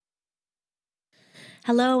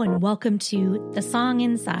Hello and welcome to The Song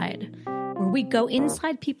Inside, where we go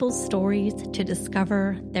inside people's stories to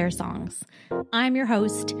discover their songs. I'm your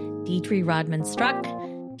host, Deidre Rodman Struck,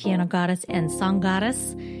 piano goddess and song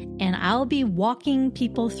goddess, and I'll be walking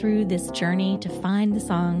people through this journey to find the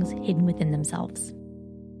songs hidden within themselves.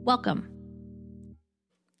 Welcome.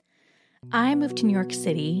 I moved to New York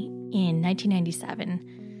City in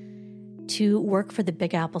 1997 to work for the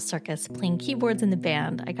Big Apple Circus, playing keyboards in the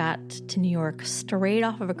band. I got to New York straight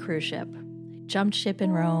off of a cruise ship. I jumped ship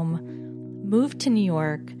in Rome, moved to New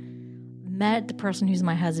York, met the person who's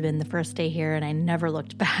my husband the first day here, and I never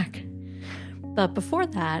looked back. But before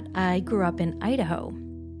that, I grew up in Idaho,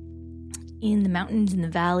 in the mountains and the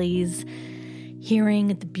valleys, hearing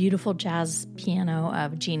the beautiful jazz piano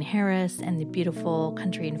of Gene Harris and the beautiful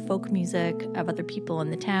country and folk music of other people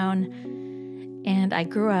in the town. And I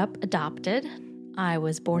grew up adopted. I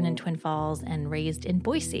was born in Twin Falls and raised in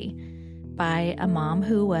Boise by a mom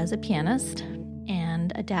who was a pianist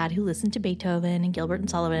and a dad who listened to Beethoven and Gilbert and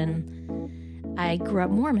Sullivan. I grew up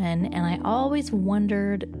Mormon, and I always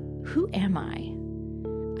wondered, who am I?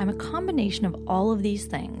 I'm a combination of all of these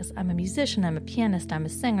things. I'm a musician, I'm a pianist, I'm a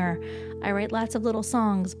singer. I write lots of little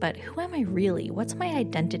songs, but who am I really? What's my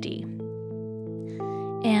identity?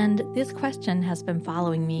 And this question has been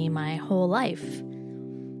following me my whole life.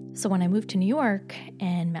 So when I moved to New York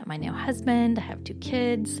and met my now husband, I have 2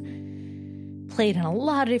 kids, played in a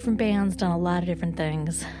lot of different bands, done a lot of different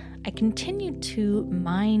things, I continued to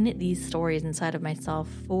mine these stories inside of myself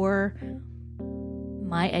for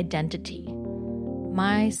my identity,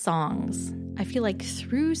 my songs. I feel like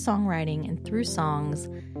through songwriting and through songs,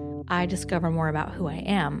 I discover more about who I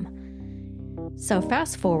am. So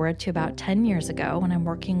fast forward to about 10 years ago when I'm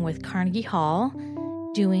working with Carnegie Hall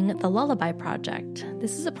doing the Lullaby Project.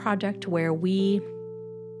 This is a project where we,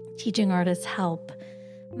 teaching artists, help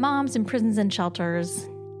moms in prisons and shelters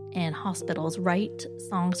and hospitals write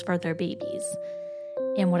songs for their babies.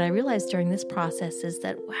 And what I realized during this process is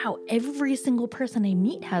that, wow, every single person I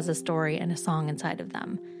meet has a story and a song inside of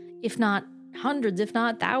them. If not hundreds, if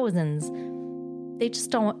not thousands. They just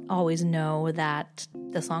don't always know that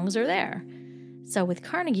the songs are there. So with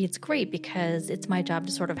Carnegie, it's great because it's my job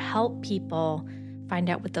to sort of help people find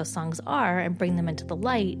out what those songs are and bring them into the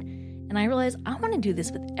light. And I realized I want to do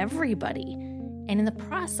this with everybody. And in the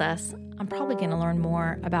process, I'm probably going to learn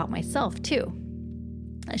more about myself too.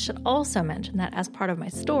 I should also mention that as part of my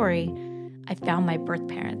story, I found my birth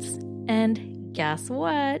parents. And guess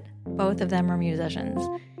what? Both of them are musicians.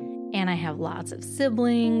 And I have lots of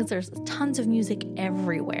siblings. There's tons of music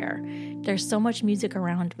everywhere. There's so much music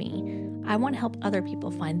around me. I want to help other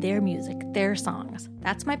people find their music, their songs.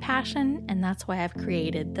 That's my passion, and that's why I've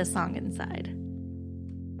created The Song Inside.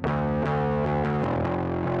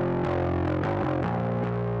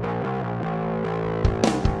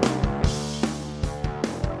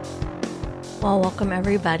 Well, welcome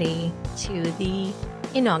everybody to the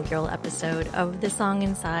inaugural episode of The Song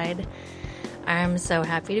Inside. I'm so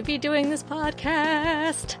happy to be doing this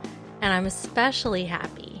podcast, and I'm especially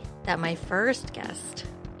happy that my first guest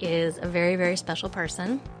is a very, very special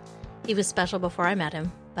person. He was special before I met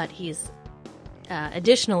him, but he's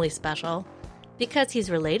additionally special because he's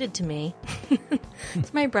related to me.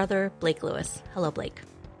 It's my brother, Blake Lewis. Hello, Blake.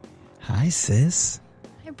 Hi, sis.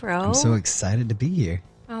 Hi, bro. I'm so excited to be here.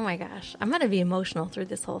 Oh my gosh. I'm going to be emotional through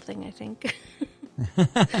this whole thing, I think.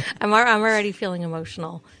 I'm already feeling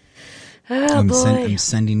emotional. Oh, I'm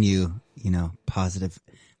sending you, positive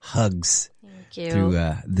hugs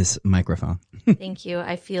through this microphone. Thank you.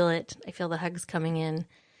 I feel it. I feel the hugs coming in.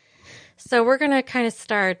 So we're going to kind of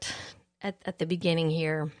start at the beginning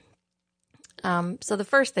here. So the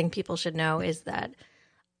first thing people should know is that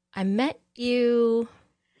I met you,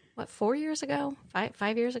 4 years ago?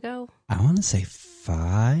 5 years ago? I want to say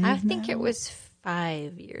 5 I think it was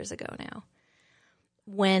 5 years ago now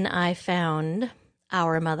when I found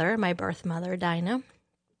our mother, my birth mother, Dinah,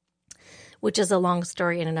 which is a long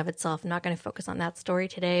story in and of itself. I'm not going to focus on that story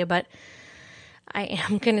today, but I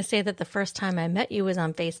am going to say that the first time I met you was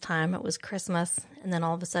on FaceTime. It was Christmas, and then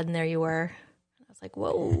all of a sudden there you were. I was like,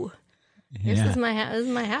 whoa, this is my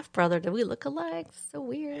half-brother. Do we look alike? So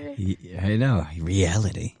weird. Yeah, I know.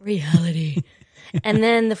 Reality. And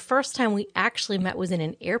then the first time we actually met was in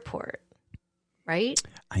an airport, right?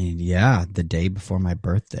 The day before my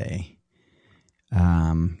birthday.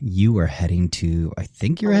 You were heading to, I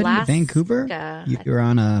think you're heading to Vancouver. You were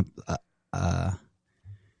on a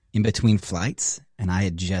in between flights, and I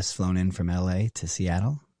had just flown in from LA to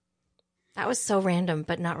Seattle. That was so random,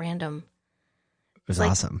 but not random. It was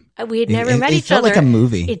awesome. We had never met each other. It felt like a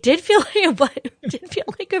movie. It did feel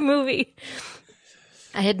like a movie.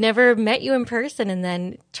 I had never met you in person, and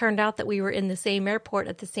then it turned out that we were in the same airport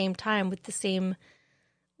at the same time with the same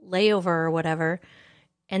layover or whatever.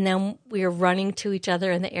 And then we were running to each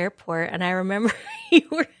other in the airport, and I remember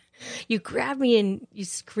you grabbed me and you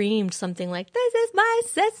screamed something like, "This is my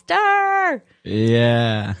sister!"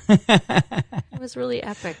 Yeah. It was really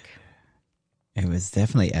epic. It was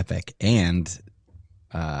definitely epic. And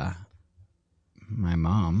my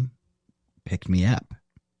mom picked me up.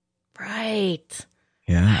 Right.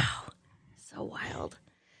 Yeah. Wow. So wild.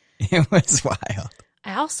 It was wild.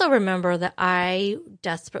 I also remember that I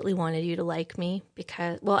desperately wanted you to like me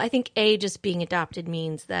because, well, I think just being adopted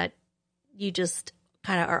means that you just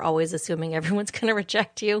kind of are always assuming everyone's going to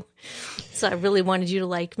reject you. So I really wanted you to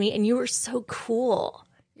like me, and you were so cool.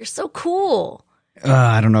 You're so cool.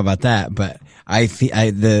 I don't know about that, but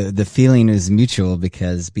the feeling is mutual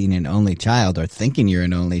because being an only child or thinking you're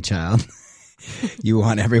an only child, you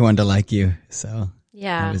want everyone to like you. So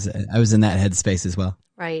yeah, I was in that headspace as well.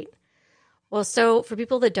 Right. Well, so for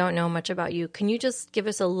people that don't know much about you, can you just give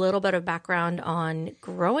us a little bit of background on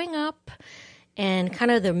growing up and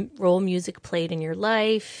kind of the role music played in your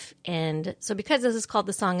life? And so because this is called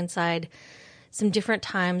The Song Inside, some different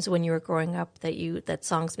times when you were growing up that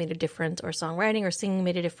songs made a difference, or songwriting or singing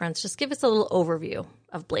made a difference. Just give us a little overview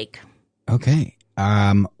of Blake. Okay.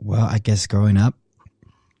 Well, I guess growing up,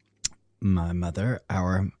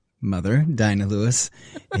 our mother, Dinah Lewis,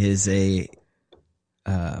 is a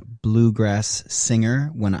bluegrass singer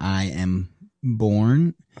when I am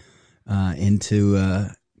born,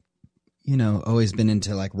 always been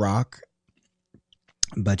into like rock,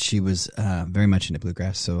 but she was very much into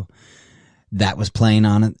bluegrass. So that was playing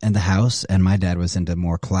on in the house, and my dad was into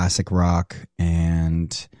more classic rock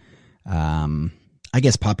and I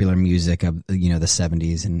guess popular music of the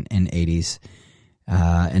 70s and 80s.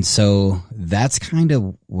 And so that's kind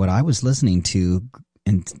of what I was listening to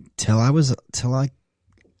until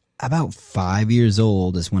about 5 years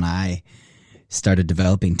old is when I started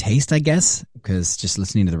developing taste, I guess, because just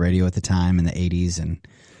listening to the radio at the time in the 80s, and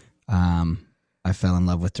I fell in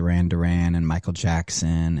love with Duran Duran and Michael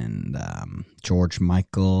Jackson and George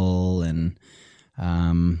Michael, and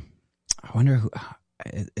I wonder who.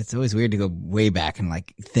 It's always weird to go way back and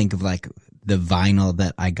like think of like the vinyl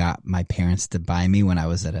that I got my parents to buy me when I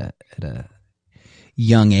was at a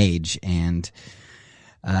young age, and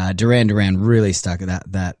Duran Duran really stuck.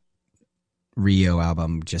 That Rio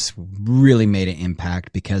album just really made an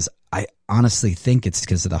impact, because I honestly think it's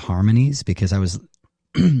because of the harmonies, because I was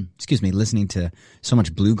listening to so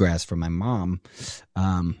much bluegrass from my mom.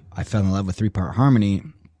 I fell in love with 3-part harmony,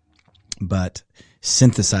 but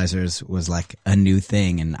synthesizers was like a new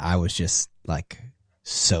thing, and I was just like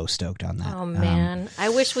so stoked on that. Oh man, I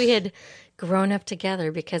wish we had grown up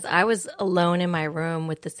together, because I was alone in my room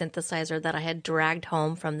with the synthesizer that I had dragged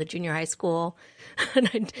home from the junior high school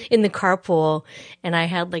in the carpool, and I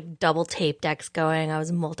had like double tape decks going. I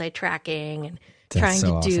was multi-tracking and trying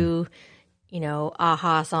to do,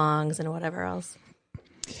 Aha songs and whatever else.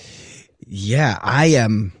 Yeah,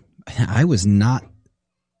 I was not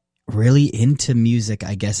really into music,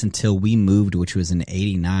 I guess, until we moved, which was in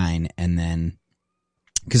 '89, and then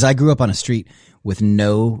because I grew up on a street with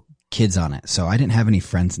no kids on it, so I didn't have any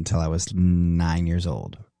friends until I was 9 years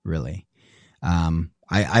old. Really,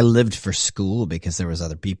 I lived for school because there was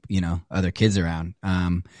other people, other kids around.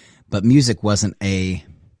 But music wasn't I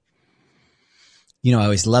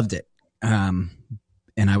always loved it, and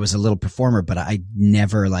I was a little performer, but I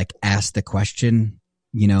never like asked the question.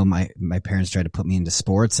 My parents tried to put me into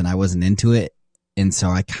sports, and I wasn't into it, and so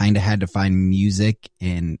I kind of had to find music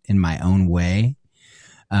in my own way.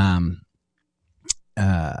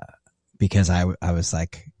 Because I was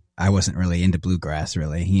like, I wasn't really into bluegrass,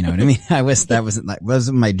 really. You know what I mean?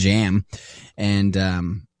 Wasn't my jam. And,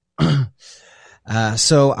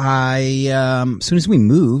 so as soon as we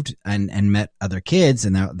moved and met other kids,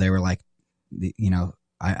 and they were like,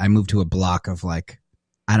 I moved to a block of like,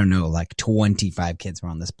 I don't know, like 25 kids were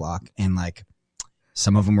on this block, and like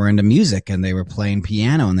some of them were into music and they were playing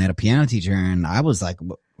piano, and they had a piano teacher, and I was like,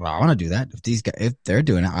 well, I want to do that. If they're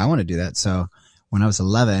doing it, I want to do that. So when I was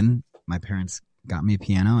 11, my parents got me a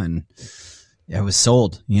piano, and I was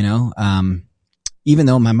sold, even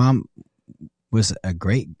though my mom was a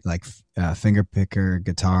great like finger picker,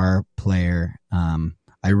 guitar player.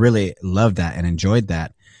 I really loved that and enjoyed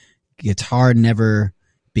that. Guitar never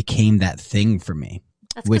became that thing for me.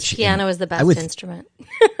 That's because piano is the best instrument.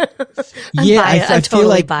 I'm totally feel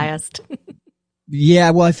like biased. Yeah,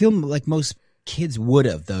 well, I feel like most kids would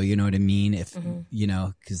have, though. You know what I mean? If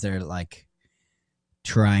because they're like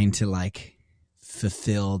trying to like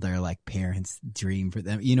fulfill their like parents' dream for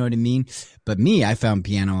them. You know what I mean? But me, I found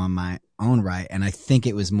piano on my own right. And I think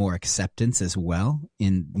it was more acceptance as well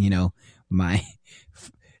in,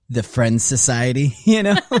 the friends society,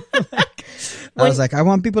 like, I was like, I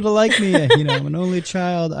want people to like me. I'm an only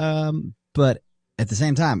child. But at the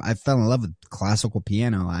same time, I fell in love with classical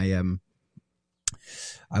piano. I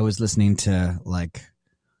was listening to like,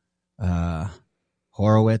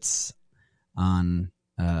 Horowitz on,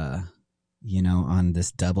 on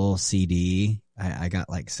this double CD. I got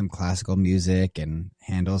like some classical music and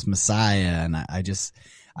Handel's Messiah. And I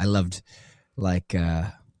loved like,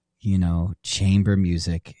 chamber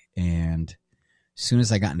music. And as soon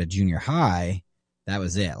as I got into junior high, that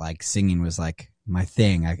was it. Like singing was like my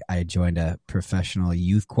thing. I joined a professional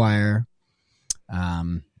youth choir.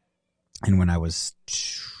 And when I was,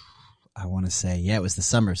 I want to say, it was the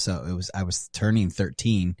summer. So I was turning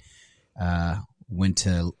 13, went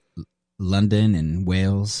to London and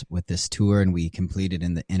Wales with this tour, and we completed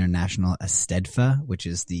in the International Eisteddfa, which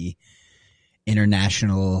is the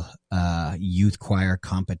international youth choir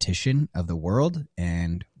competition of the world,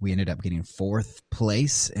 and we ended up getting 4th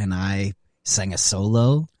place, and I sang a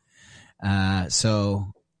solo.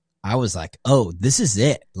 So I was like, oh, this is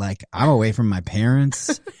it. Like, I'm away from my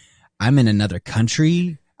parents. I'm in another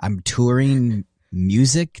country. I'm touring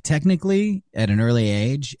music technically at an early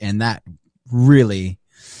age, and that really,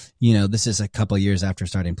 this is a couple of years after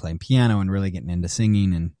starting playing piano and really getting into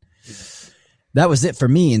singing, and that was it for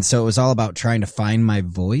me. And so it was all about trying to find my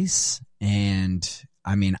voice. And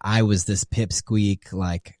I mean, I was this pipsqueak,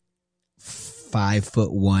 like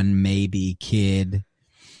 5'1" maybe kid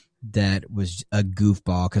that was a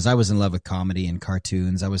goofball because I was in love with comedy and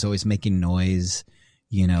cartoons. I was always making noise,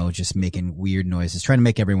 just making weird noises, trying to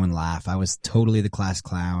make everyone laugh. I was totally the class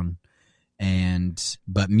clown,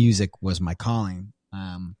 but music was my calling.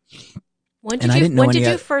 When did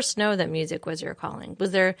you first know that music was your calling?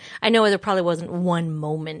 I know there probably wasn't one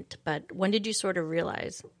moment, but when did you sort of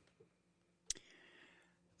realize?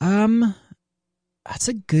 That's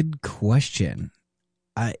a good question.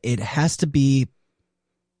 It has to be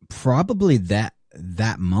probably that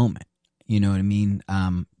moment. You know what I mean?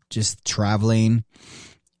 Just traveling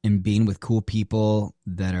and being with cool people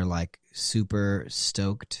that are like super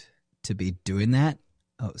stoked to be doing that.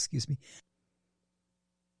 Oh, excuse me.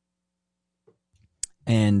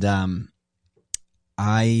 And that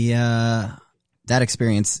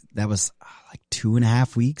experience, that was like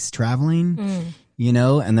 2.5 weeks traveling,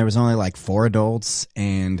 and there was only like 4 adults,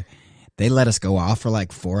 and they let us go off for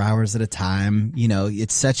like 4 hours at a time.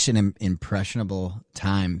 It's such an impressionable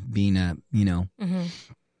time being a,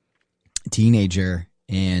 teenager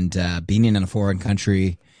and being in a foreign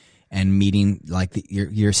country and meeting like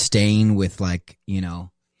you're staying with like,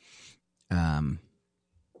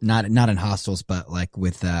 not in hostels, but like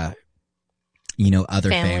with, other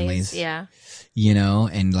families, yeah,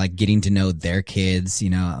 and like getting to know their kids,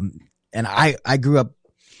 and I grew up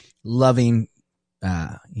loving,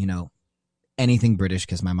 anything British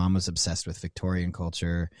because my mom was obsessed with Victorian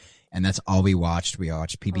culture, and that's all we watched. We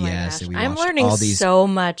watched PBS. And I'm learning so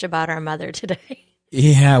much about our mother today.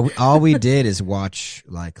 Yeah, all we did is watch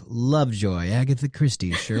like Lovejoy, Agatha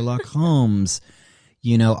Christie, Sherlock Holmes.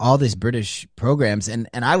 All these British programs. And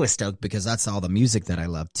I was stoked because that's all the music that I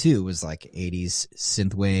loved too, was like 80s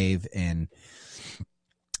synthwave and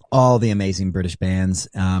all the amazing British bands.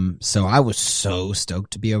 So I was so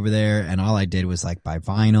stoked to be over there. And all I did was like buy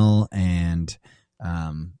vinyl and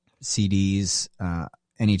CDs.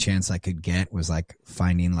 Any chance I could get was like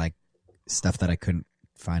finding like stuff that I couldn't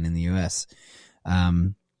find in the US.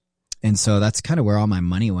 And so that's kind of where all my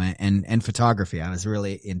money went, and photography. I was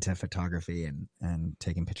really into photography and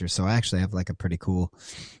taking pictures. So I actually have like a pretty cool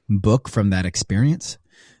book from that experience,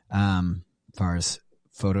 as far as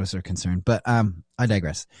photos are concerned, but, I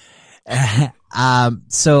digress.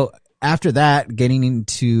 So after that, getting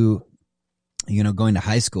into, going to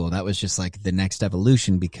high school, that was just like the next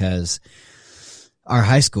evolution because our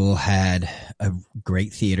high school had a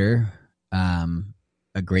great theater,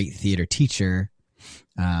 a great theater teacher,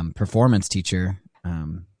 performance teacher.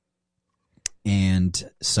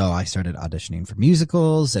 And so I started auditioning for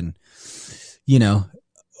musicals and,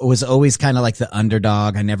 was always kind of like the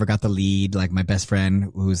underdog. I never got the lead. Like my best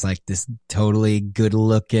friend who was like this totally good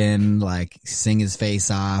looking, like sing his face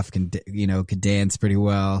off, could dance pretty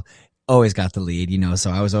well. Always got the lead, so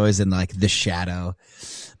I was always in like the shadow,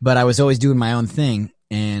 but I was always doing my own thing.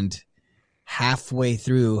 And halfway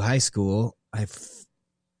through high school, I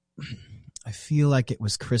feel like it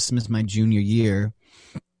was Christmas, my junior year,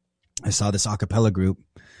 I saw this a cappella group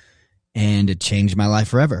and it changed my life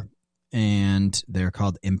forever. And they're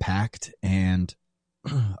called Impact. And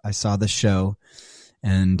I saw the show,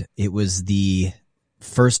 and it was the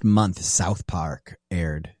first month South Park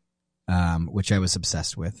aired, which I was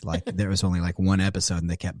obsessed with. Like, there was only like one episode, and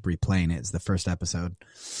they kept replaying it. It's the first episode,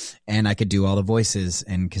 and I could do all the voices,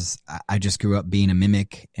 and because I just grew up being a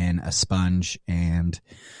mimic and a sponge, and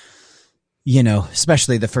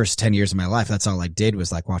especially the first 10 years of my life, that's all I did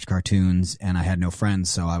was like watch cartoons, and I had no friends.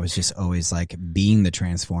 So I was just always like being the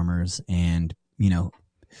Transformers and,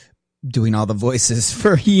 doing all the voices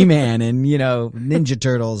for He-Man and, Ninja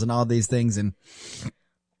Turtles and all these things. And,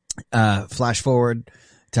 flash forward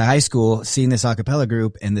to high school, seeing this a cappella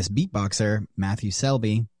group and this beatboxer, Matthew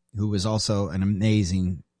Selby, who was also an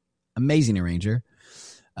amazing arranger,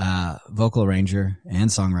 vocal arranger and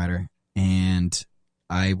songwriter. And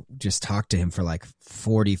I just talked to him for like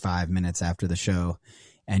 45 minutes after the show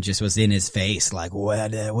and just was in his face. Like,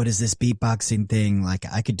 what is this beatboxing thing? Like,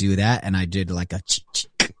 I could do that. And I did like a,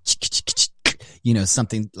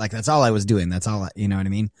 something like, that's all I was doing. That's all, you know what I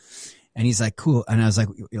mean? And he's like, cool. And I was like,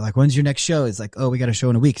 when's your next show? It's like, oh, we got a show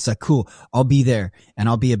in a week. It's like, cool. I'll be there and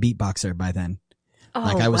I'll be a beatboxer by then. Oh,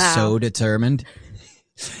 like, I was so determined.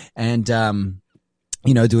 And,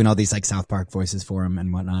 doing all these like South Park voices for him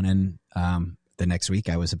and whatnot. And, the next week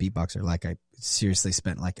I was a beatboxer. Like, I seriously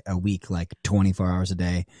spent like a week, like 24 hours a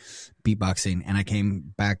day beatboxing. And I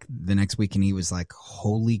came back the next week and he was like,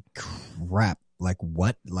 holy crap. Like,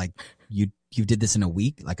 what? Like, you did this in a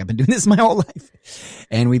week? Like, I've been doing this my whole life.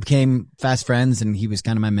 And we became fast friends, and he was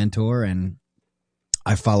kind of my mentor, and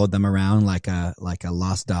I followed them around like a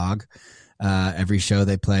lost dog, every show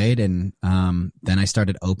they played. And, then I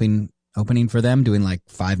started opening for them, doing like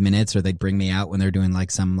 5 minutes, or they'd bring me out when they're doing like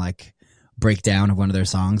some like breakdown of one of their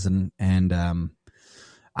songs. And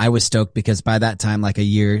I was stoked because by that time, like a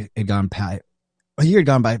year had gone by,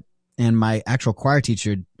 and my actual choir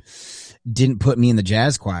teacher didn't put me in the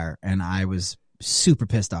jazz choir, and I was super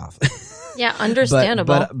pissed off. Yeah,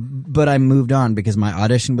 understandable. But I moved on because my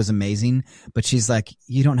audition was amazing, but she's like,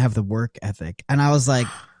 you don't have the work ethic. And I was like,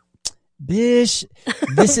 bish,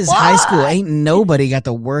 this is high school. Ain't nobody got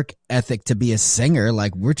the work ethic to be a singer.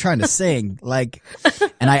 Like, we're trying to sing. Like,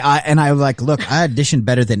 and I was like, look, I auditioned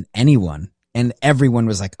better than anyone. And everyone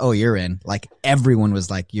was like, oh, you're in. Like, everyone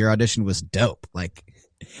was like, your audition was dope. Like,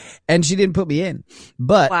 and she didn't put me in.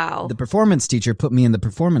 But the performance teacher put me in the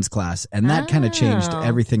performance class. And that kind of changed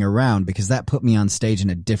everything around, because that put me on stage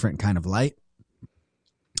in a different kind of light.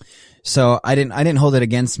 So I didn't hold it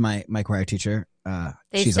against my choir teacher.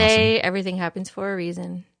 They she's say awesome. Everything happens for a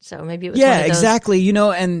reason. So maybe it was one of those. Exactly.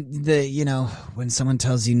 And when someone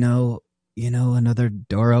tells you no, another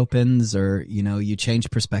door opens, or, you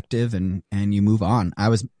change perspective and you move on. I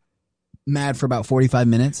was mad for about 45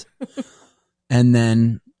 minutes. And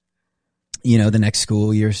then, the next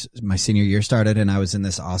school year, my senior year started, and I was in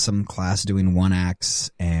this awesome class doing one acts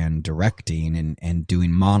and directing and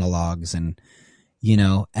doing monologues, and,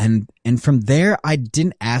 and from there, I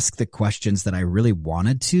didn't ask the questions that I really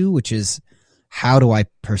wanted to, which is, how do I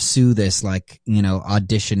pursue this? Like,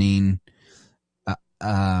 auditioning,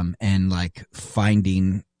 and like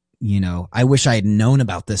finding, I wish I had known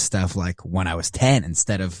about this stuff like when I was 10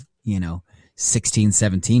 instead of, 16,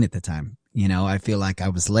 17 at the time. I feel like I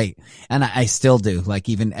was late, and I still do. Like,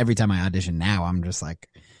 even every time I audition now, I'm just like,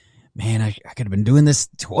 man, I could have been doing this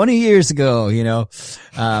 20 years ago,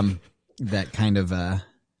 that kind of,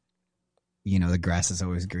 the grass is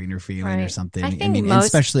always greener feeling, or something. I think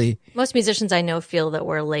especially most musicians I know feel that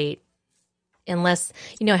we're late, unless,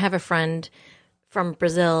 I have a friend from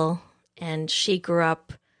Brazil, and she grew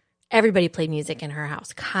up, everybody played music in her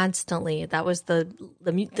house constantly. That was the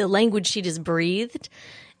language she just breathed.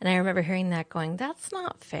 And I remember hearing that, going, that's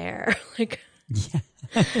not fair. Like, yeah,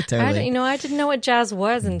 totally. I didn't know what jazz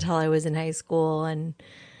was until I was in high school. And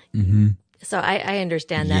so I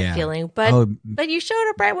understand that feeling. But you showed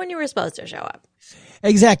up right when you were supposed to show up.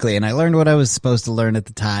 Exactly. And I learned what I was supposed to learn at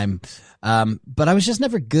the time. But I was just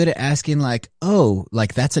never good at asking, like, oh,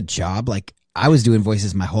 like, that's a job. Like, I was doing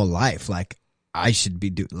voices my whole life. Like, I should be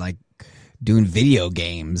doing video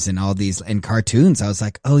games and all these and cartoons. I was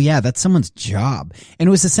like, oh yeah, that's someone's job. And it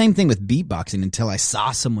was the same thing with beatboxing until I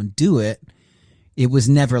saw someone do it. It was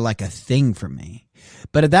never like a thing for me.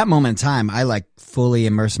 But at that moment in time, I like fully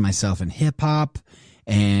immersed myself in hip hop,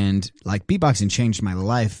 and like beatboxing changed my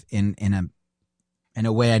life in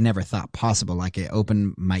a way I never thought possible. Like, it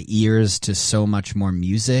opened my ears to so much more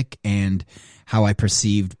music and how I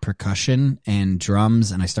perceived percussion and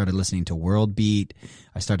drums. And I started listening to world beat.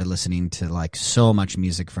 I started listening to like so much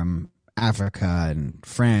music from Africa and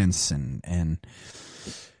France and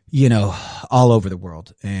all over the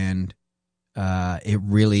world. And it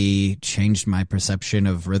really changed my perception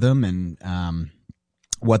of rhythm. And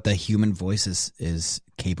what the human voice is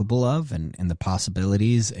capable of and the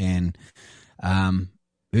possibilities. And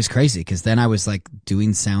it was crazy because then I was like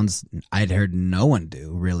doing sounds I'd heard no one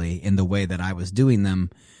do really in the way that I was doing them.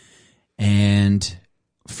 And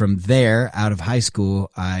from there, out of high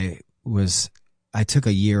school, I took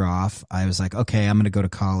a year off. I was like, okay, I'm going to go to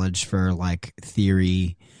college for like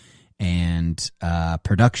theory and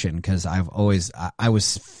production because I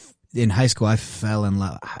was in high school. I fell in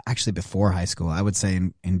love, actually before high school, I would say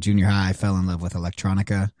in junior high, I fell in love with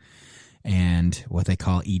electronica and what they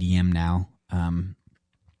call EDM now,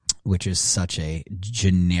 which is such a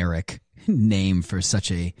generic name for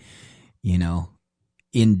such a,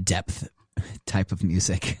 in-depth type of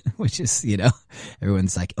music, which is,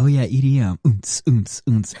 everyone's like, oh yeah, EDM, oons, oons,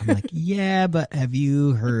 oons. I'm like, yeah, but have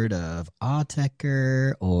you heard of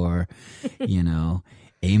Autechre or,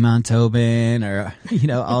 Amon Tobin or,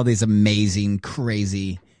 all these amazing,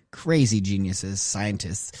 crazy geniuses,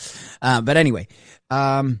 scientists. But anyway,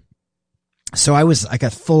 so I was like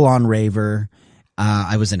a full on raver.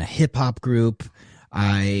 I was in a hip hop group.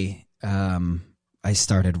 I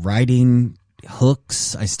started writing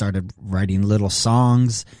hooks. I started writing little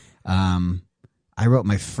songs. I wrote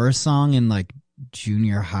my first song in like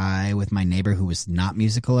junior high with my neighbor who was not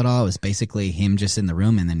musical at all. It was basically him just in the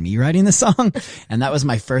room and then me writing the song. And that was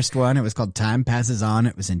my first one. It was called Time Passes On.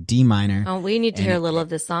 It was in D minor. Oh, we need to hear a little of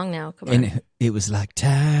this song now. Come on. And it was like,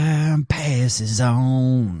 time passes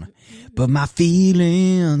on, but my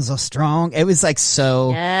feelings are strong. It was like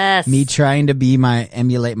me trying to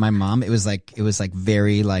emulate my mom. It was like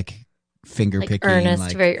very like finger picking,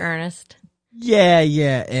 earnest, very earnest. Yeah.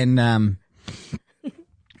 And,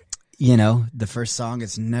 the first song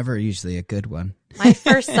is never usually a good one. My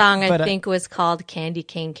first song, I think, was called Candy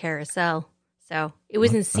Cane Carousel. So it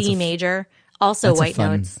was in C major, also white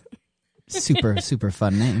notes. Super, super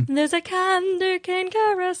fun name. There's a candy cane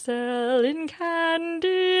carousel in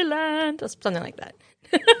Candyland. Or something like that.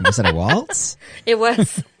 Was it a waltz? It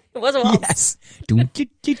was. It was a waltz. Yes.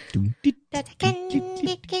 That's a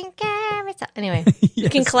candy cane carousel. Anyway, you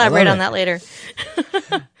can collaborate on that later.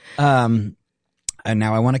 And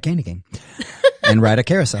now I want a candy cane and ride a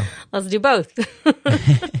carousel. Let's do both.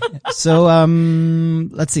 So,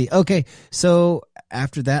 let's see. Okay. So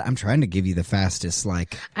after that, I'm trying to give you the fastest,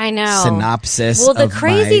 synopsis. Well, the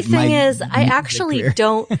crazy thing is I actually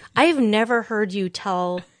I've never heard you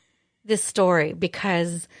tell this story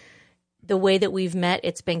because the way that we've met,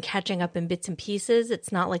 it's been catching up in bits and pieces.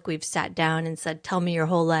 It's not like we've sat down and said, tell me your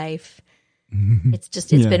whole life. It's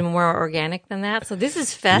been more organic than that. So this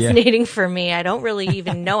is fascinating for me. I don't really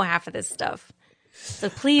even know half of this stuff. So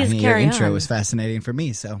please carry on. Your intro was fascinating for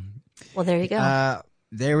me. So, well, there you go.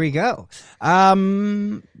 There we go.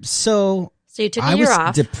 So you took a year off. I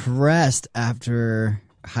was depressed after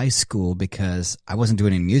high school because I wasn't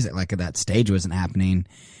doing any music. Like that stage wasn't happening,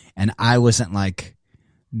 and I wasn't like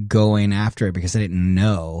going after it because I didn't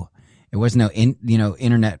know. It was no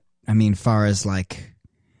internet. I mean, far as like.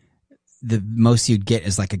 The most you'd get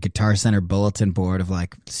is like a Guitar Center bulletin board of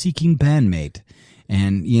like seeking bandmate.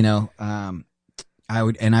 And, I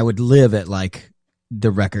would live at like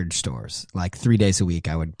the record stores, like 3 days a week.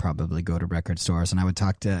 I would probably go to record stores and I would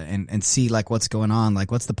talk to and see like what's going on.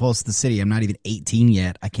 Like what's the pulse of the city? I'm not even 18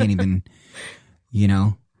 yet. I can't even,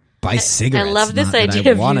 buy cigarettes. I love this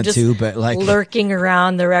idea of you just but like lurking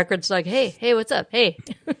around the records like, hey, what's up? Hey.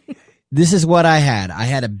 This is what I had. I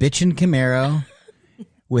had a bitchin' Camaro.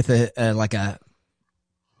 With a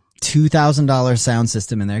 $2,000 sound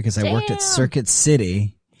system in there because I worked at Circuit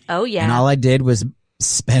City. Oh yeah, and all I did was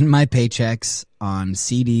spend my paychecks on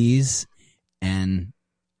CDs and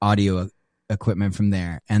audio equipment from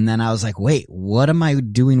there. And then I was like, wait, what am I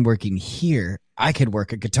doing working here? I could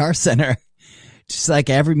work at Guitar Center. Just like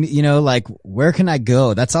like where can I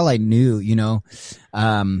go? That's all I knew.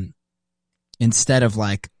 Instead of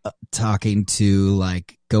like talking to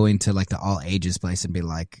like going to like the all ages place and be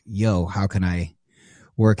like, yo, how can I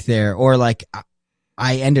work there? Or like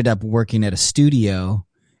I ended up working at a studio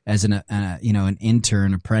as an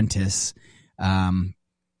intern apprentice,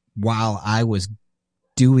 while I was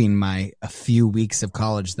doing a few weeks of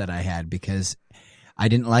college that I had because I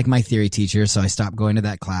didn't like my theory teacher. So I stopped going to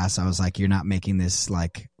that class. I was like, you're not making this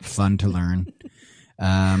like fun to learn.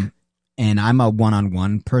 And I'm a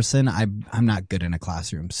one-on-one person. I'm not good in a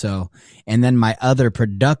classroom. So, and then my other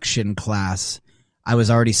production class, I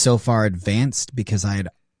was already so far advanced because I had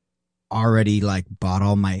already like bought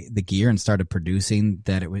all the gear and started producing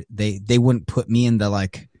that they wouldn't put me in the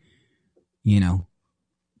like,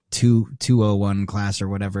 201 class or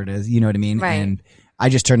whatever it is. You know what I mean? Right. And I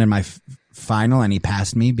just turned in my final and he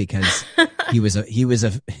passed me because he was a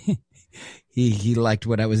he liked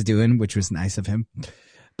what I was doing, which was nice of him.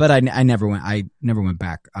 But I never went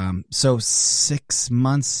back. So 6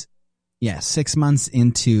 months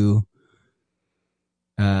into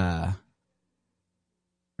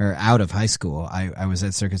or out of high school, I was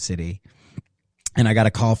at Circuit City, and I got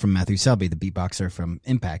a call from Matthew Selby, the beatboxer from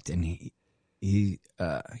Impact, and he's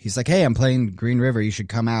like, "Hey, I'm playing Green River. You should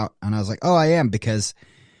come out." And I was like, "Oh, I am," because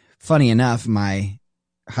funny enough, my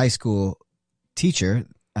high school teacher,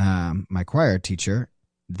 my choir teacher,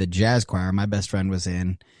 the jazz choir, my best friend was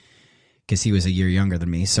in, because he was a year younger than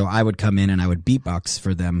me. So I would come in and I would beatbox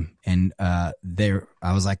for them. And I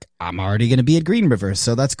was like, I'm already going to be at Green River.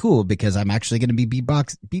 So that's cool, because I'm actually going to be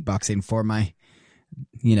beatboxing for my,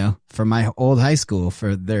 for my old high school,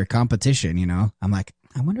 for their competition. I'm like,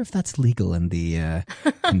 I wonder if that's legal in the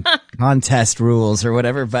contest rules or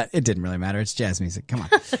whatever, but it didn't really matter. It's jazz music. Come on,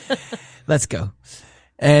 let's go.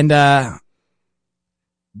 And I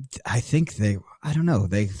think they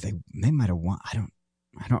might have won.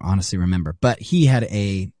 I don't honestly remember, but he had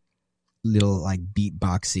a little like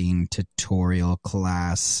beatboxing tutorial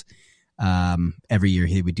class. Every year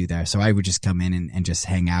he would do that. So I would just come in and just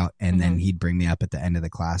hang out, and then he'd bring me up at the end of the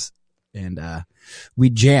class, and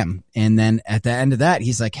we'd jam. And then at the end of that,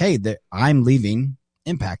 he's like, "Hey, I'm leaving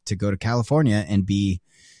Impact to go to California and be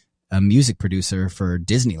a music producer for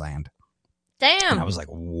Disneyland." Damn. And I was like,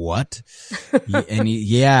 "What?" And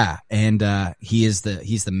he's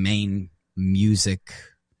the main music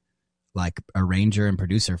like arranger and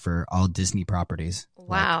producer for all Disney properties.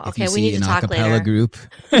 Wow. Like, okay, we need to talk later. Group,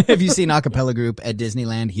 if you see an acapella group at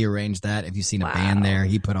Disneyland, he arranged that. If you've seen a band there,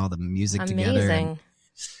 he put all the music together. And,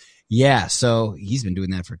 yeah, so he's been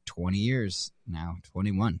doing that for 20 years now,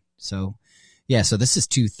 21. So yeah, so this is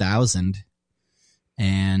 2000,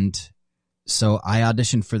 and so I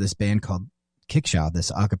auditioned for this band called Kickshaw,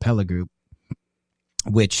 this acapella group,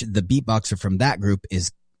 which the beatboxer from that group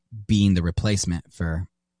is being the replacement for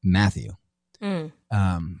Matthew, and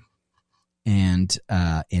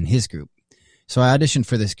in his group. So I auditioned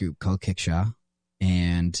for this group called Kickshaw,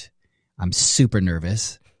 and I'm super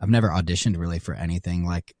nervous. I've never auditioned really for anything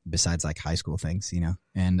like besides like high school things,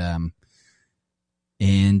 and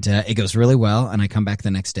it goes really well. And I come back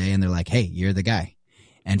the next day, and they're like, "Hey, you're the guy."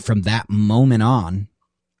 And from that moment on,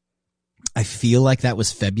 I feel like that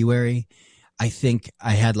was February. I think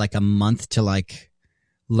I had like a month to like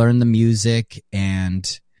learn the music,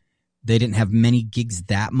 and they didn't have many gigs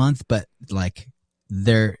that month, but like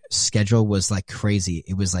their schedule was like crazy.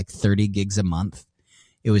 It was like 30 gigs a month.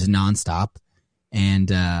 It was nonstop.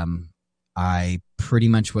 And I pretty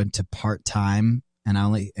much went to part-time, and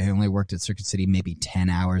I only worked at Circuit City maybe 10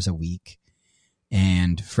 hours a week.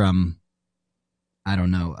 And from, I don't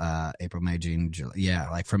know, April, May, June, July. Yeah,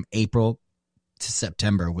 like from April to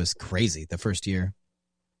September was crazy the first year.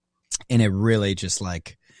 And it really just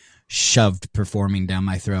like shoved performing down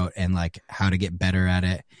my throat and like how to get better at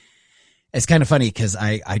it. It's kind of funny because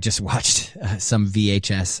I just watched some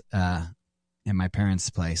VHS in my parents'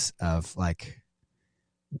 place of like,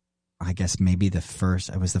 I guess maybe the first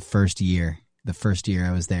year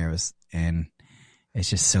I was there and it's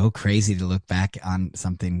just so crazy to look back on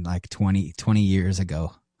something like 20 years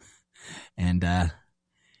ago and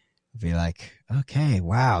be like, okay,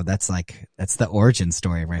 wow, that's the origin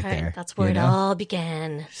story right there. That's where it all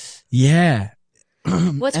began. Yeah.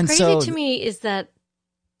 What's crazy to me is that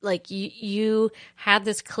like you had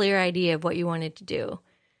this clear idea of what you wanted to do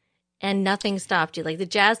and nothing stopped you. Like the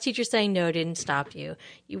jazz teacher saying no didn't stop you.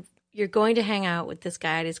 You're going to hang out with this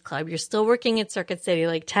guy at his club. You're still working at Circuit City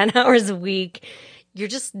like 10 hours a week. You're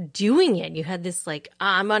just doing it. You had this like,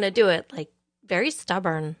 I'm going to do it. Like very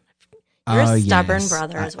stubborn. You're a stubborn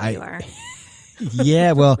brother is what you are.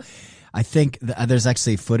 Yeah, well, I think there's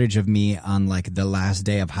actually footage of me on like the last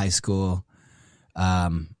day of high school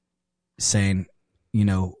saying,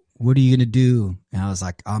 what are you going to do? And I was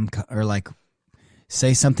like, or like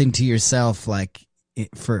say something to yourself like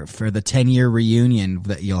for the 10-year reunion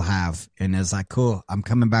that you'll have. And it's like, cool, I'm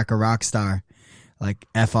coming back a rock star. Like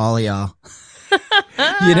F all of y'all.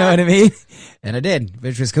 You know what I mean? And I did,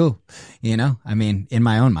 which was cool. I mean, in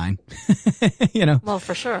my own mind, Well,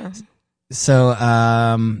 for sure. So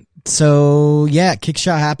yeah,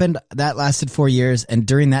 Kickshaw happened. That lasted 4 years. And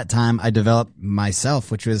during that time I developed myself,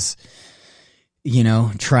 which was,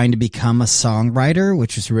 trying to become a songwriter,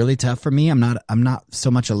 which was really tough for me. I'm not so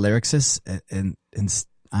much a lyricist and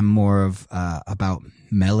I'm more of, about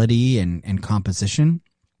melody and composition.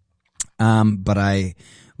 But I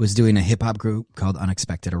was doing a hip hop group called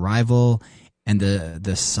Unexpected Arrival. And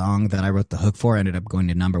the song that I wrote the hook for ended up going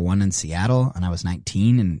to #1 in Seattle. And I was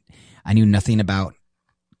 19 and I knew nothing about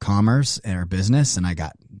commerce or business, and I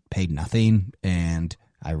got paid nothing, and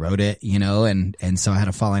I wrote it, you know, and so I had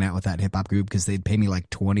a falling out with that hip hop group because they'd pay me like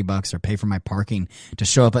 $20 or pay for my parking to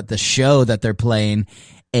show up at the show that they're playing,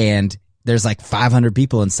 and there's like 500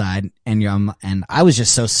 people inside, and I was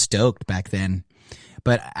just so stoked back then.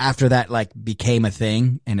 But after that like became a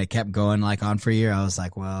thing and it kept going like on for a year, I was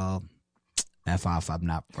like, well, F off, I'm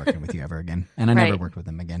not working with you ever again. And I never worked with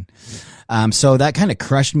them again. So that kind of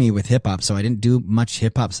crushed me with hip hop. So I didn't do much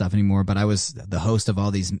hip hop stuff anymore, but I was the host of all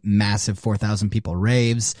these massive 4,000 people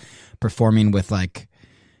raves, performing with like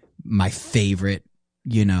my favorite,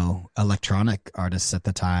 you know, electronic artists at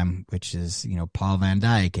the time, which is, you know, Paul Van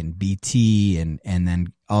Dyk and BT and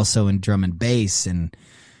then also in drum and bass and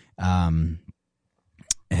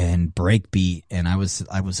breakbeat. And I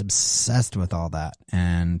was obsessed with all that.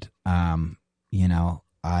 And, you know,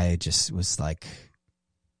 I just was like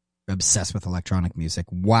obsessed with electronic music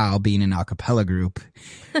while being an a cappella group,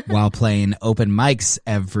 while playing open mics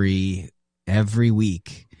every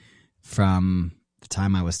week from the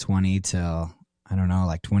time I was 20 till, I don't know,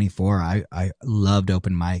 like 24. I loved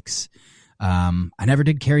open mics. I never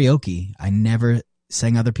did karaoke. I never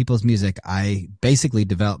sang other people's music. I basically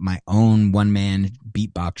developed my own one-man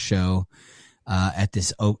beatbox show at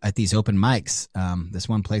these open mics. This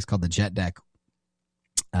one place called the Jet Deck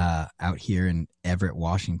out here in Everett,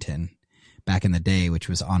 Washington, back in the day, which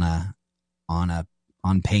was on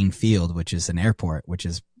Payne Field, which is an airport, which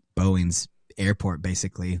is Boeing's airport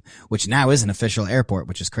basically, which now is an official airport,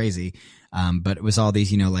 which is crazy. But it was all these,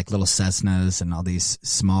 you know, like little Cessnas and all these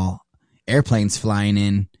small airplanes flying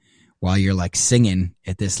in while you're like singing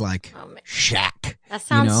at this like shack. That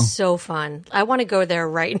sounds, you know? So fun. I want to go there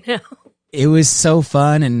right now. It was so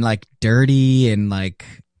fun and like dirty and like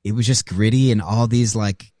it was just gritty, and all these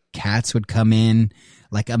like cats would come in,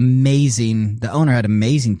 like amazing. The owner had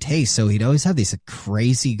amazing taste, so he'd always have these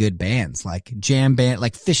crazy good bands, like jam band,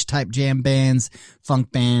 like Fish type jam bands,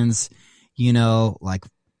 funk bands, you know, like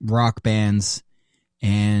rock bands,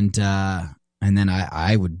 and then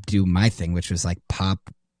I would do my thing, which was like pop,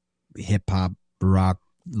 hip hop, rock,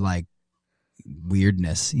 like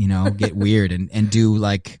weirdness, you know, get weird and do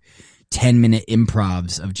like 10-minute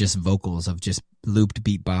improvs of just vocals, of just looped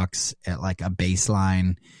beatbox at like a bass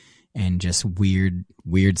line and just weird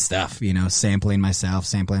stuff, you know, sampling myself,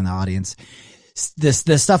 sampling the audience. The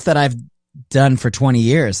stuff that I've done for 20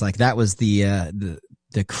 years, like that was the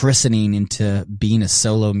christening into being a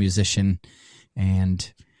solo musician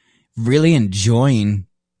and really enjoying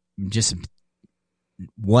just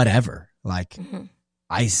whatever. Like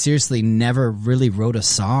I seriously never really wrote a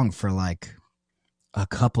song for like a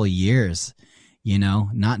couple years, you know,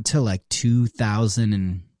 not until like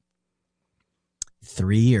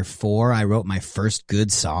 2003 or 4, I wrote my first good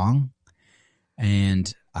song,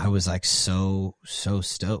 and I was like so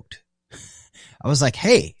stoked. I was like,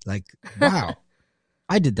 hey, like, wow,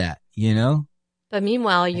 I did that, you know? But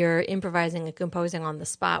meanwhile, you're improvising and composing on the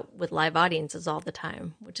spot with live audiences all the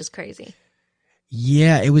time, which is crazy.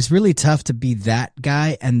 Yeah, it was really tough to be that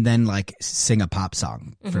guy and then like sing a pop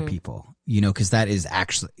song for people, you know, because that is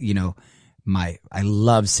actually, you know, I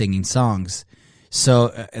love singing songs. So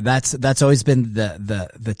that's always been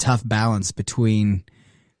the tough balance between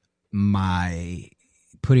my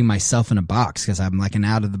putting myself in a box, because I'm like an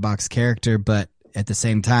out of the box character, but at the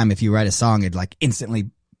same time, if you write a song, it like instantly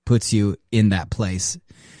puts you in that place,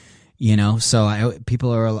 you know? So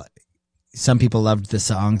some people loved the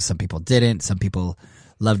song, some people didn't, some people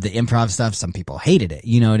loved the improv stuff, some people hated it,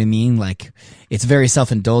 you know what I mean? Like, it's very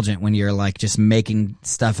self-indulgent when you're like just making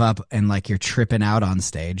stuff up and like you're tripping out on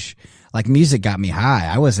stage. Like, music got me high.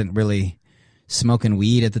 I wasn't really smoking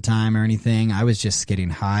weed at the time or anything. I was just getting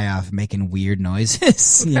high off making weird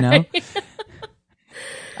noises, you know?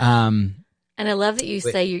 And I love that you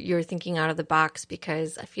say you're thinking out of the box,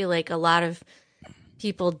 because I feel like a lot of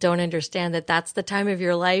people don't understand that that's the time of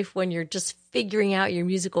your life when you're just figuring out your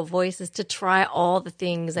musical voice, is to try all the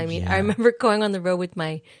things. I mean, I remember going on the road with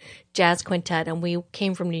my jazz quintet, and we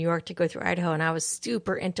came from New York to go through Idaho, and I was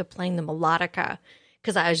super into playing the melodica,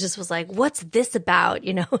 because I was like, what's this about,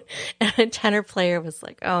 you know? And a tenor player was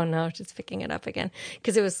like, oh no, she's picking it up again,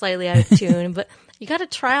 because it was slightly out of tune. But you got to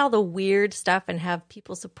try all the weird stuff and have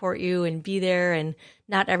people support you and be there, and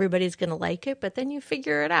not everybody's going to like it, but then you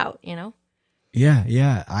figure it out, you know? Yeah.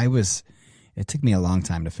 It took me a long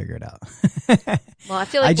time to figure it out. Well, I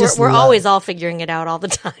feel like we're always all figuring it out all the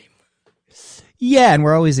time. Yeah, and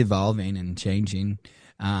we're always evolving and changing.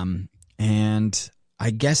 And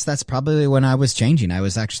I guess that's probably when I was changing. I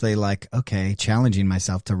was actually like, okay, challenging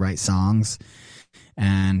myself to write songs.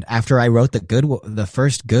 And after I wrote the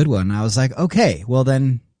first good one, I was like, okay, well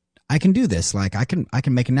then I can do this. Like I can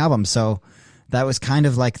make an album. So that was kind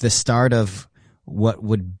of like the start of what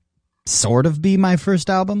would sort of be my first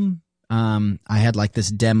album. I had like this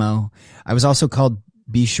demo. I was also called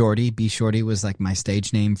B Shorty. B Shorty was like my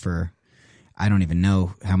stage name for, I don't even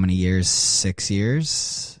know how many years, 7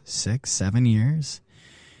 years.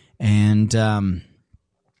 And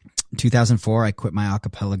 2004, I quit my a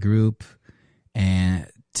cappella group and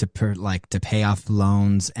to pay off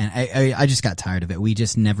loans. And I just got tired of it. We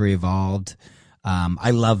just never evolved.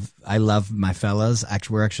 I love my fellas.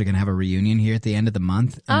 Actually, we're actually going to have a reunion here at the end of the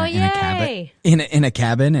month in a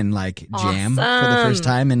cabin and like jam for the first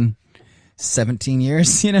time in 17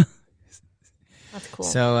 years, you know? That's cool.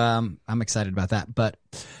 So, I'm excited about that. But,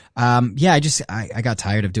 I got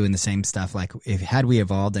tired of doing the same stuff. Like had we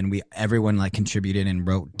evolved and everyone like contributed and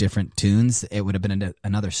wrote different tunes, it would have been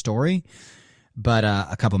another story. But,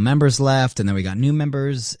 a couple members left and then we got new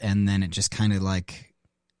members and then it just kind of like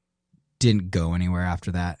didn't go anywhere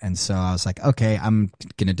after that. And so I was like, okay, I'm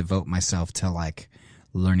going to devote myself to like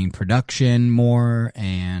learning production more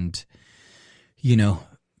and, you know,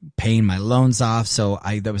 paying my loans off. So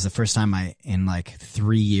that was the first time in like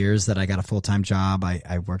 3 years that I got a full-time job.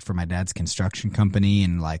 I worked for my dad's construction company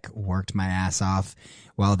and like worked my ass off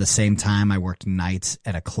while at the same time I worked nights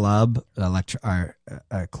at a club, a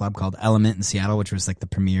club called Element in Seattle, which was like the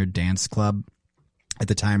premier dance club at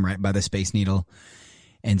the time, right by the Space Needle.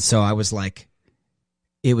 And so I was like,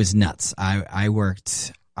 it was nuts. I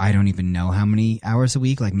worked, I don't even know how many hours a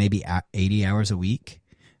week, like maybe 80 hours a week.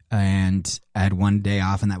 And I had one day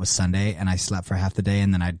off and that was Sunday and I slept for half the day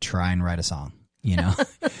and then I'd try and write a song, you know?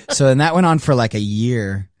 So and that went on for like a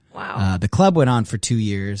year. Wow. The club went on for 2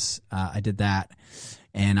 years. I did that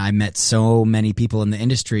and I met so many people in the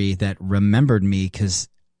industry that remembered me because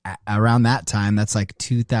around that time, that's like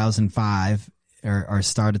 2005 or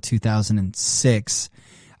start of 2006,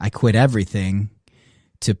 I quit everything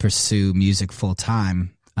to pursue music full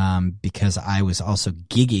time because I was also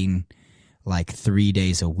gigging like 3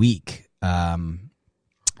 days a week. I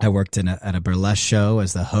worked at a burlesque show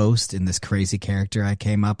as the host in this crazy character I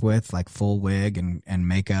came up with, like full wig and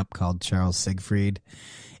makeup called Charles Siegfried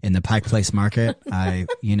in the Pike Place Market.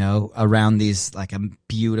 Around these like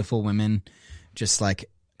beautiful women, just like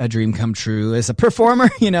a dream come true as a performer,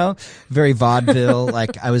 you know, very vaudeville.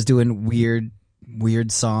 Like I was doing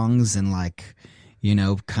weird songs and like, you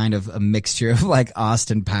know, kind of a mixture of like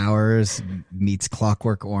Austin Powers meets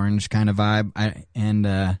Clockwork Orange kind of vibe.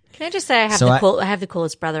 Can I just say I have the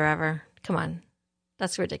coolest brother ever. Come on.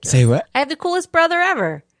 That's ridiculous. Say what? I have the coolest brother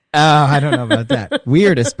ever. Oh, I don't know about that.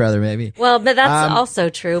 Weirdest brother, maybe. Well, but that's also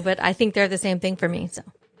true, but I think they're the same thing for me, so.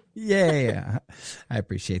 Yeah. I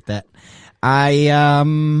appreciate that.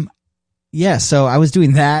 So I was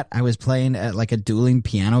doing that. I was playing at like a dueling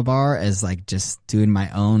piano bar as like just doing my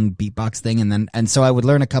own beatbox thing. And so I would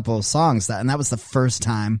learn a couple of songs and that was the first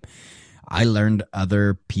time I learned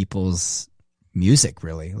other people's music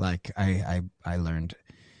really. Like I learned,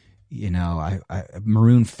 you know,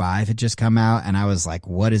 Maroon 5 had just come out and I was like,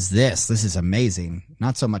 what is this? This is amazing.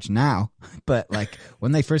 Not so much now, but like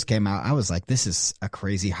when they first came out, I was like, this is a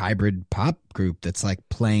crazy hybrid pop group that's like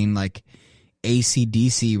playing like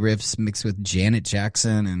AC/DC riffs mixed with Janet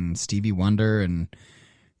Jackson and Stevie Wonder and,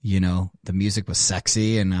 you know, the music was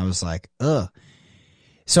sexy and I was like, ugh.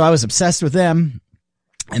 So I was obsessed with them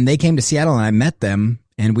and they came to Seattle and I met them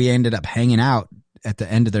and we ended up hanging out at the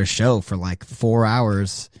end of their show for like 4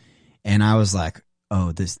 hours and I was like,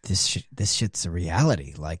 oh, this shit's a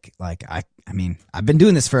reality. Like I mean, I've been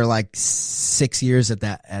doing this for like 6 years at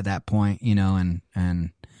that point, you know,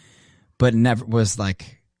 but never was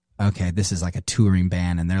like, okay, this is like a touring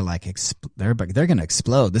band and they're like, they're going to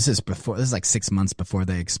explode. This is like 6 months before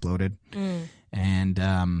they exploded. And,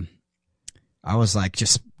 I was like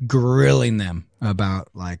just grilling them about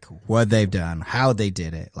like what they've done, how they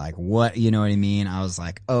did it, like what, you know what I mean? I was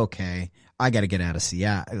like, okay, I got to get out of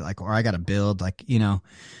Seattle, like, or I got to build, like, you know,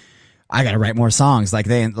 I got to write more songs. Like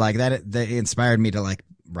they inspired me to like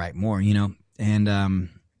write more, you know? And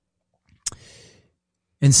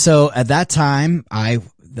so at that time I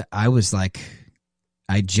was like,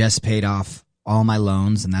 I just paid off all my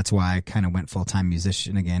loans and that's why I kind of went full-time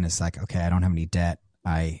musician again. It's like, okay, I don't have any debt.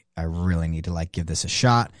 I really need to like give this a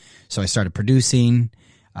shot. So I started producing.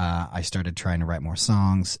 I started trying to write more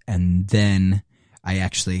songs and then I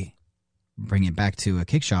actually bring it back to a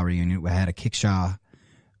Kickshaw reunion. We had a Kickshaw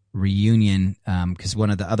reunion because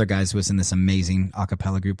one of the other guys was in this amazing a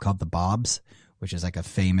cappella group called the Bobs, which is like a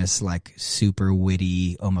famous, like super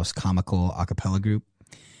witty, almost comical a cappella group.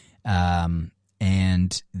 And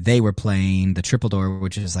they were playing the Triple Door,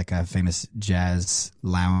 which is like a famous jazz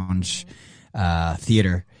lounge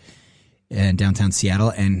theater. in downtown Seattle,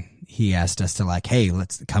 and he asked us to like, hey,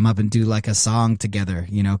 let's come up and do like a song together,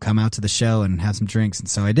 you know, come out to the show and have some drinks. And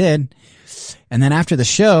so I did. And then after the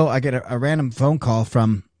show, I get a random phone call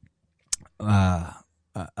from a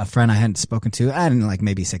friend I hadn't spoken to, I don't know, like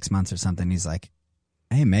maybe 6 months or something. He's like,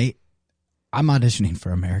 hey, mate, I'm auditioning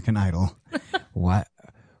for American Idol. Why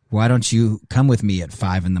don't you come with me at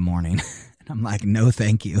 5 a.m? And I'm like, no,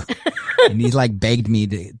 thank you. And he like begged me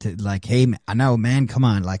to like, hey, I know, man, come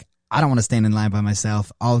on. Like, I don't want to stand in line by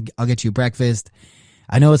myself. I'll get you breakfast.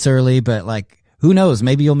 I know it's early, but like, who knows?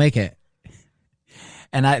 Maybe you'll make it.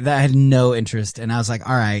 And I had no interest. And I was like,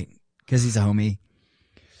 all right, because he's a homie.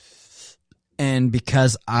 And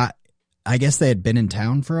because I guess they had been in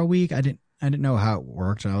town for a week. I didn't know how it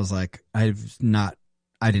worked. And I was like, I did not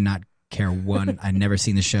care one. I'd never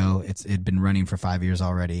seen the show. It had been running for 5 years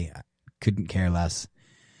already. I couldn't care less.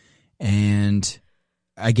 And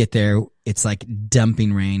I get there, it's like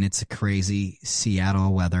dumping rain. It's a crazy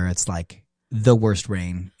Seattle weather. It's like the worst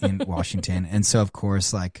rain in Washington. And so, of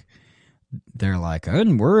course, like, they're like,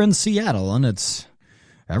 and we're in Seattle, and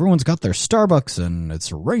everyone's got their Starbucks, and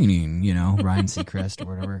it's raining, you know, Ryan Seacrest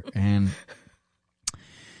or whatever. And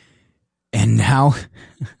now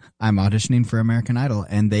I'm auditioning for American Idol,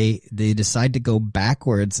 and they decide to go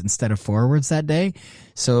backwards instead of forwards that day.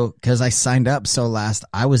 So, because I signed up so last,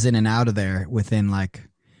 I was in and out of there within like,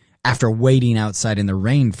 after waiting outside in the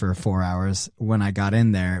rain for 4 hours. When I got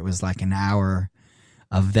in there, it was like an hour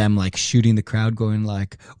of them like shooting the crowd, going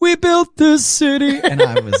like, we built this city. And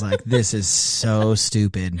I was like, this is so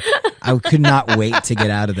stupid. I could not wait to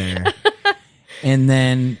get out of there. And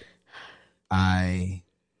then I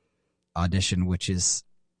auditioned, which is,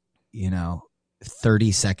 you know,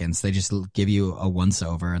 30 seconds. They just give you a once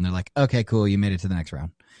over and they're like, okay, cool, you made it to the next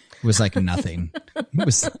round. It was like nothing. It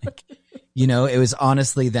was like, you know, it was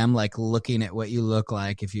honestly them like looking at what you look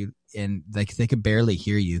like and like they could barely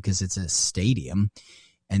hear you because it's a stadium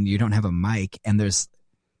and you don't have a mic, and there's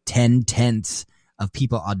 10 tents of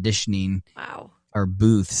people auditioning. Wow. Or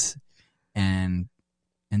booths. And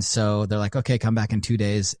so they're like, okay, come back in 2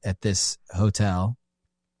 days at this hotel.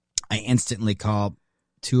 I instantly call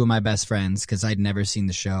 2 of my best friends because I'd never seen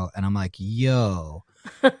the show, and I'm like, yo,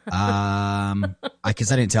 because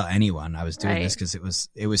I didn't tell anyone I was doing this because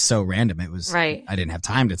it was so random. It was I didn't have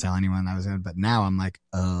time to tell anyone I was doing, but now I'm like,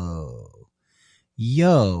 oh,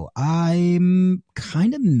 yo, I'm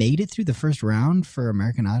kind of made it through the first round for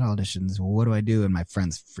American Idol auditions. What do I do? And my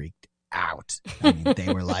friends freaked out. I mean,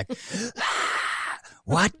 they were like,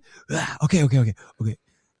 what? Okay.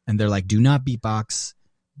 And they're like, do not beatbox.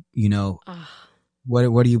 You know, what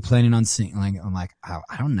are you planning on singing? Like, I'm like,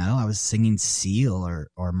 I don't know. I was singing Seal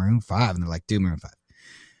or Maroon 5. And they're like, do Maroon 5.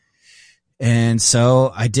 And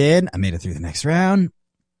so I did. I made it through the next round.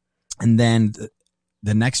 And then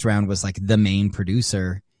the next round was like the main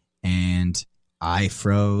producer. And I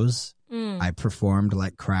froze. I performed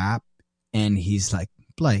like crap. And he's like,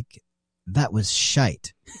 Blake, that was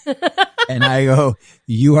shite. And I go,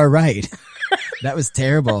 you are right. That was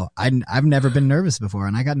terrible. I've never been nervous before,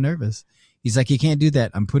 and I got nervous. He's like, you can't do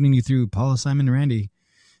that. I'm putting you through Paula, Simon, and Randy.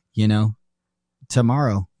 You know,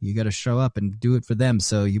 tomorrow you got to show up and do it for them.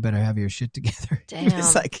 So you better have your shit together. Damn.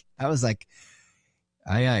 It's like, I was like,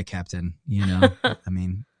 aye, aye, Captain. You know, I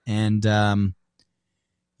mean, and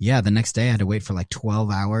yeah, the next day I had to wait for like 12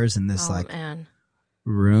 hours in this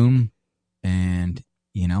room, and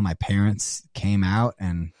you know, my parents came out,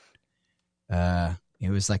 and it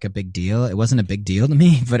was like a big deal. It wasn't a big deal to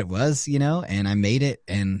me, but it was, you know, and I made it,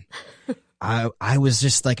 and I was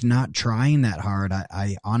just like not trying that hard.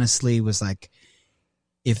 I honestly was like,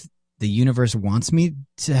 if the universe wants me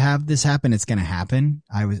to have this happen, it's going to happen.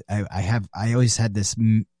 I always had this,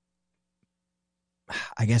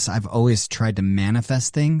 I guess I've always tried to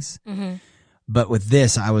manifest things, but with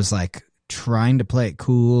this, I was like trying to play it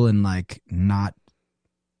cool and like not,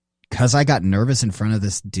 cause I got nervous in front of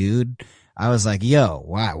this dude. I was like, yo,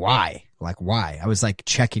 why? Like, why? I was like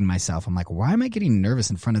checking myself. I'm like, why am I getting nervous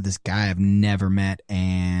in front of this guy I've never met?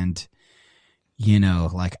 And, you know,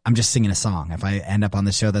 like, I'm just singing a song. If I end up on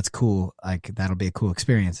the show, that's cool. Like, that'll be a cool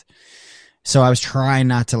experience. So I was trying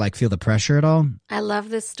not to like feel the pressure at all. I love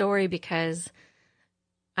this story because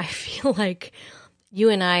I feel like you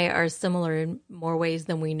and I are similar in more ways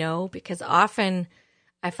than we know, because often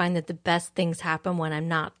I find that the best things happen when I'm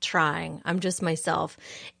not trying. I'm just myself.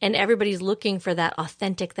 And everybody's looking for that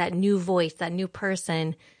authentic, that new voice, that new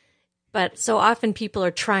person. But so often people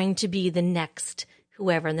are trying to be the next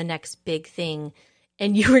whoever and the next big thing.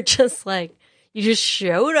 And you were just like, you just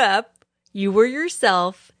showed up. You were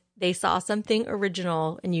yourself. They saw something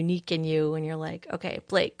original and unique in you. And you're like, okay,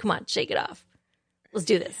 Blake, come on, shake it off. Let's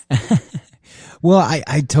do this. Well,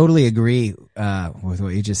 I totally agree with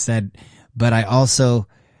what you just said, but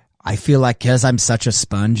I feel like because I'm such a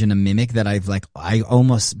sponge and a mimic that I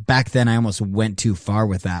almost went too far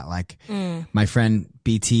with that. Like my friend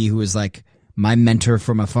BT, who was like my mentor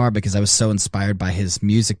from afar because I was so inspired by his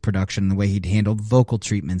music production and the way he'd handled vocal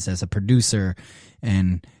treatments as a producer.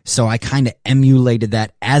 And so I kind of emulated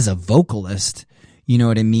that as a vocalist, you know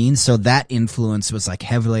what I mean? So that influence was like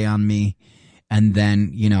heavily on me. And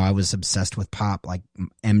then, you know, I was obsessed with pop, like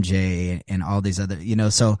MJ and all these other, you know,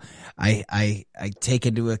 so I take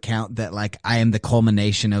into account that like I am the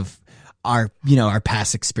culmination of our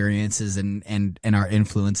past experiences and our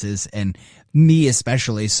influences, and me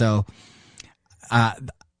especially. So,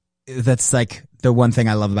 that's like the one thing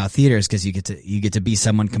I love about theater is because you get to be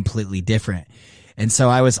someone completely different. And so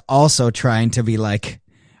I was also trying to be like,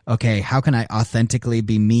 okay, how can I authentically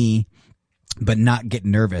be me, but not get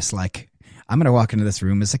nervous? Like, I'm going to walk into this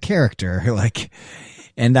room as a character, like,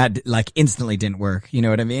 and that like instantly didn't work. You know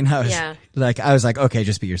what I mean? I was like, okay,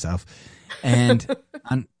 just be yourself. And,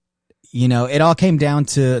 you know, it all came down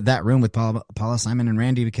to that room with Paula, Simon, and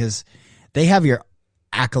Randy, because they have your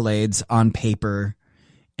accolades on paper.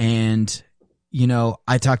 And, you know,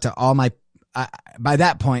 I talked to all by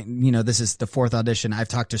that point, you know, this is the 4th audition. I've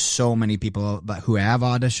talked to so many people who have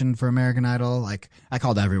auditioned for American Idol. Like, I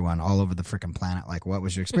called everyone all over the freaking planet. Like, what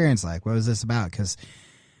was your experience like? What was this about? Because,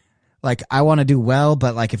 like, I want to do well,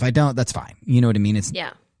 but, like, if I don't, that's fine. You know what I mean? It's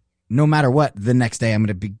no matter what, the next day I'm going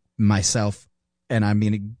to be myself, and I'm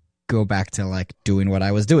going to go back to, like, doing what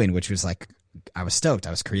I was doing, which was, like, I was stoked. I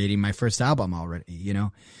was creating my first album already, you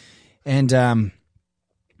know? And,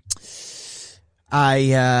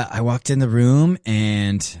 I walked in the room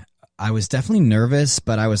and I was definitely nervous,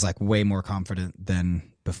 but I was like way more confident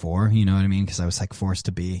than before, you know what I mean? Because I was like forced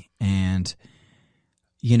to be. And,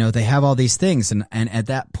 you know, they have all these things. And at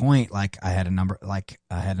that point, like I had a number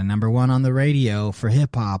 1 on the radio for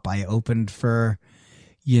hip hop. I opened for,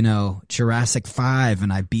 you know, Jurassic 5,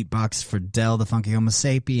 and I beatboxed for Del the Funky Homo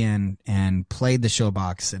Sapien and played the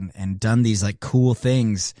showbox and done these like cool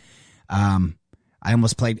things. I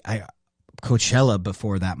almost played Coachella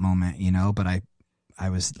before that moment, you know, but I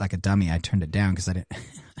was like a dummy. I turned it down because I didn't.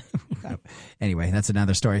 Anyway, that's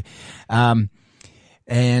another story. And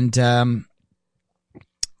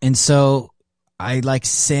so I like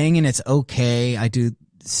sing, and it's okay. I do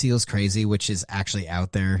Seal's Crazy, which is actually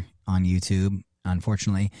out there on YouTube,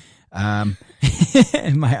 unfortunately,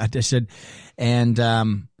 in my audition.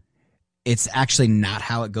 And it's actually not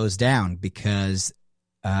how it goes down because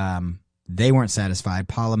they weren't satisfied.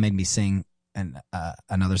 Paula made me sing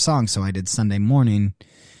another song, so I did Sunday Morning,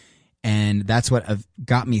 and that's what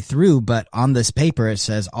got me through. But on this paper, it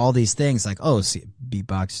says all these things like, oh,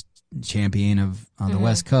 beatbox champion on the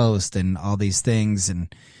West Coast, and all these things,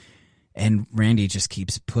 and Randy just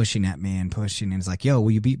keeps pushing at me and pushing, and he's like, you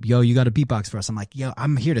got to beatbox for us. I'm like, yo,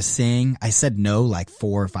 I'm here to sing. I said no like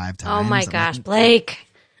 4 or 5 times. Oh my gosh, like, Blake.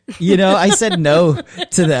 You know, I said no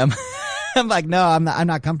to them. I'm like, no, I'm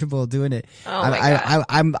not comfortable doing it. Oh my God.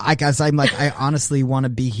 I'm like, I honestly want to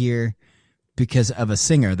be here because of a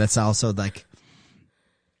singer. That's also like,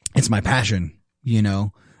 it's my passion, you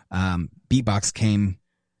know. Beatbox came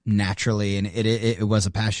naturally, and it was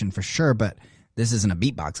a passion for sure, but this isn't a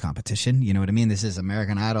beatbox competition. You know what I mean? This is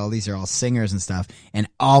American Idol. These are all singers and stuff. And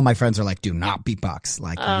all my friends are like, do not beatbox.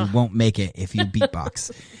 Like, you won't make it if you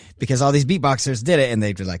beatbox. Because all these beatboxers did it, and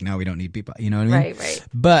they were like, no, we don't need beatbox. You know what I mean? Right.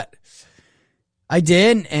 But I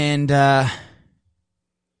did, and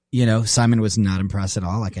you know, Simon was not impressed at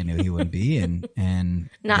all, like I knew he wouldn't be, and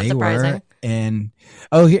not they surprising. were. And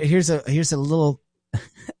here's a little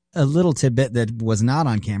tidbit that was not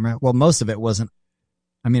on camera. Well, most of it wasn't.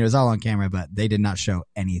 I mean, it was all on camera, but they did not show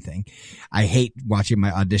anything. I hate watching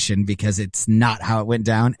my audition because it's not how it went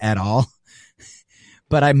down at all.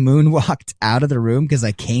 But I moonwalked out of the room because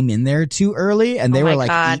I came in there too early, and they were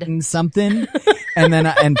like eating something. And then,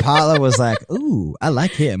 and Paula was like, ooh, I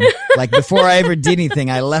like him. Like, before I ever did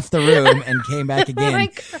anything, I left the room and came back again.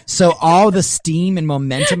 So all the steam and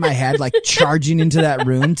momentum I had, like, charging into that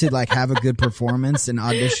room to, like, have a good performance and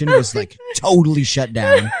audition was, like, totally shut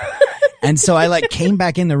down. And so I, like, came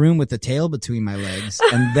back in the room with the tail between my legs,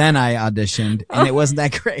 and then I auditioned, and it wasn't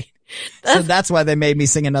that great. So that's why they made me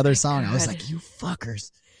sing another song. I was like, you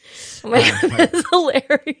fuckers. Oh my God, that's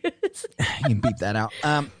hilarious. You can beep that out.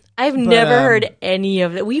 I've never heard any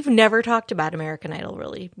of it. We've never talked about American Idol,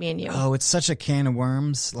 really, me and you. Oh, it's such a can of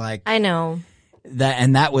worms. Like, I know that,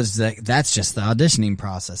 and that's just the auditioning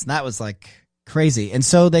process. That was like crazy. And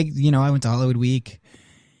so they, you know, I went to Hollywood Week,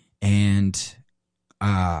 and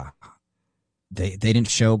they didn't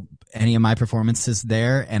show any of my performances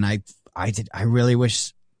there, and I really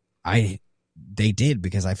wish they did,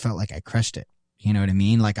 because I felt like I crushed it. You know what I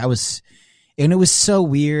mean? Like and it was so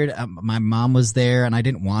weird. My mom was there and I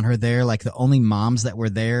didn't want her there. Like the only moms that were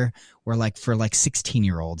there were like for like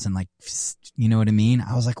 16-year-olds and like, you know what I mean?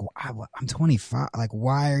 I was like, I'm 25. Like,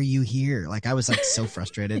 why are you here? Like, I was like so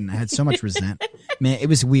frustrated and I had so much resentment. Man, it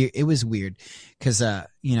was weird. It was weird because,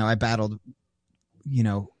 you know, I battled, you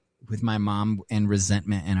know, with my mom and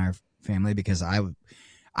resentment in our family because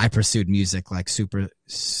I pursued music like super,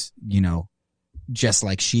 you know, just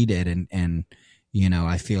like she did. And, you know,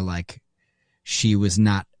 I feel like she was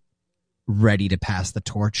not ready to pass the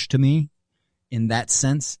torch to me in that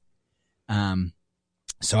sense.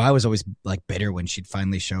 So I was always like bitter when she'd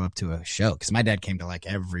finally show up to a show, because my dad came to like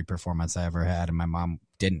every performance I ever had and my mom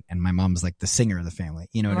didn't. And my mom's like the singer of the family,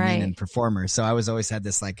 you know what I mean? And performer. So I was always had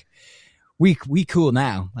this like, we cool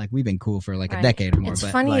now. Like we've been cool for like a decade or more. It's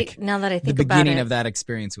but funny like, now that I think about it. The beginning of that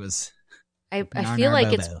experience was. I feel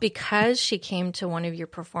like it's because she came to one of your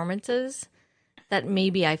performances that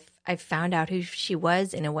maybe I found out who she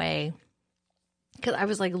was in a way. Because I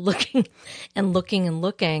was like looking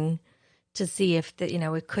to see if you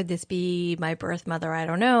know, could this be my birth mother? I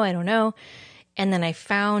don't know. And then I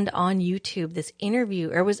found on YouTube this interview,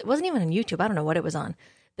 or it wasn't even on YouTube. I don't know what it was on,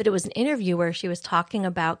 but it was an interview where she was talking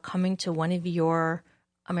about coming to one of your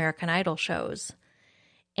American Idol shows.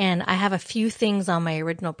 And I have a few things on my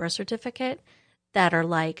original birth certificate that are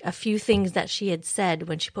like a few things that she had said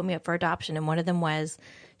when she put me up for adoption. And one of them was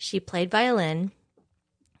she played violin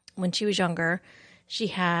when she was younger. She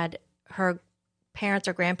had her parents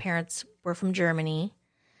or grandparents were from Germany.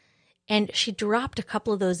 And she dropped a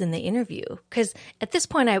couple of those in the interview. Because at this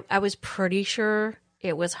point, I was pretty sure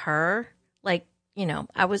it was her. Like, you know,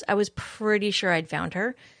 I was pretty sure I'd found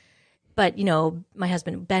her. But, you know, my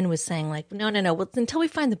husband, Ben, was saying like, no. Well, until we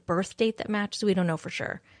find the birth date that matches, we don't know for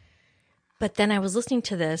sure. But then I was listening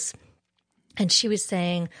to this and she was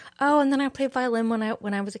saying, oh, and then I played violin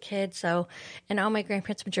when I was a kid. So, and all my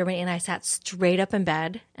grandparents from Germany. And I sat straight up in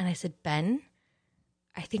bed and I said, Ben,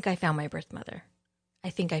 I think I found my birth mother. I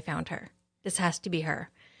think I found her. This has to be her.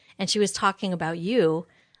 And she was talking about you.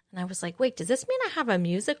 And I was like, wait, does this mean I have a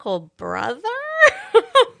musical brother?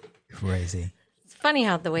 Crazy. It's funny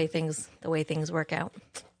how the way things work out.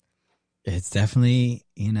 It's definitely,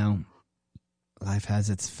 you know, life has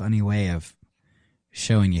its funny way of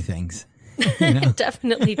showing you things. You know? It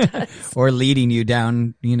definitely does. Or leading you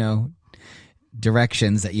down, you know,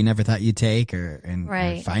 directions that you never thought you'd take, or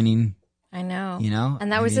finding. I know. You know?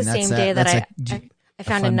 And that was the same day that I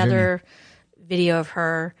found another video of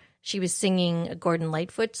her. She was singing a Gordon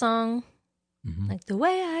Lightfoot song. Mm-hmm. Like, the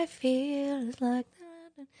way I feel is like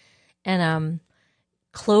that. And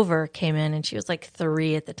Clover came in, and she was like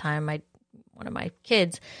 3 at the time. One of my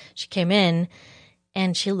kids. She came in,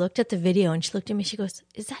 and she looked at the video, and she looked at me. She goes,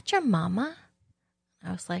 "Is that your mama?"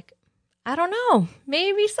 I was like, "I don't know.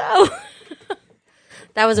 Maybe so."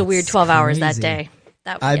 That was a weird 12 hours that day.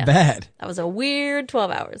 I bet. That was a weird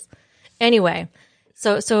 12 hours. Anyway,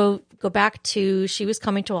 so go back to, she was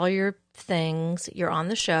coming to all your things. You're on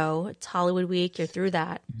the show. It's Hollywood Week. You're through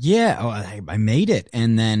that. Yeah, I made it.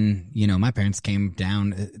 And then, you know, my parents came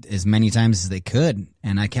down as many times as they could.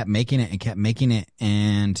 And I kept making it.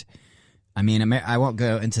 And I mean, I won't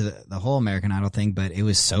go into the whole American Idol thing, but it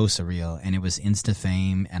was so surreal. And it was insta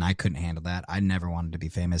fame. And I couldn't handle that. I never wanted to be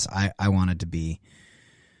famous. I wanted to be,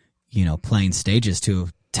 you know, playing stages to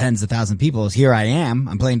tens of thousands of people. Here I am.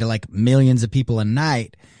 I'm playing to like millions of people a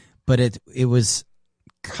night. But it was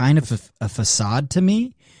kind of a facade to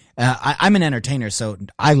me. I'm an entertainer, so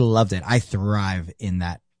I loved it. I thrive in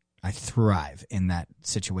that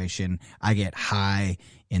situation. I get high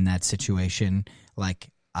in that situation.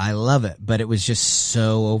 Like, I love it, but it was just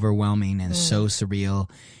so overwhelming and so surreal.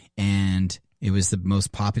 And it was the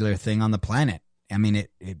most popular thing on the planet. I mean,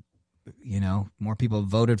 it you know, more people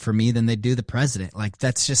voted for me than they do the president. Like,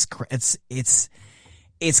 that's just,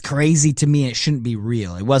 it's crazy to me. It shouldn't be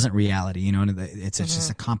real. It wasn't reality, you know. It's just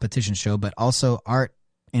a competition show, but also art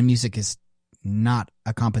and music is not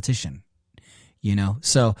a competition, you know.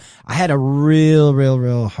 So I had a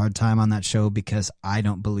real hard time on that show because I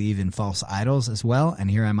don't believe in false idols as well. And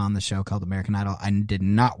here I'm on the show called American Idol. I did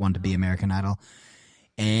not want to be American Idol,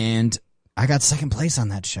 and I got second place on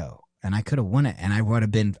that show, and I could have won it, and I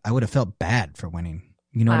would have felt bad for winning.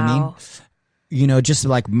 You know what I mean? You know, just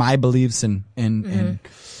like my beliefs and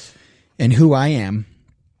who I am.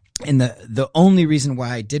 And the only reason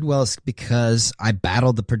why I did well is because I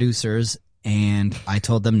battled the producers and I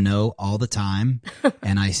told them no all the time.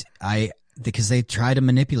 And I because they try to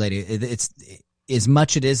manipulate it. as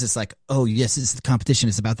much it's like, oh yes, it's the competition,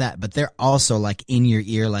 it's about that, but they're also like in your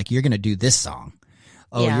ear, like, you're gonna do this song.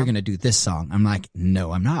 Oh, you're gonna do this song. I'm like,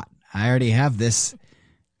 no, I'm not. I already have this.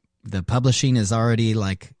 The publishing is already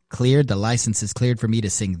like cleared. The license is cleared for me to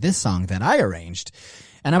sing this song that I arranged.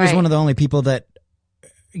 And I was one of the only people that,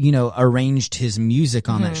 arranged his music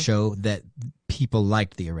on that show that people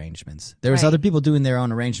liked the arrangements. There was other people doing their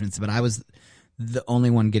own arrangements, but I was the only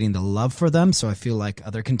one getting the love for them. So I feel like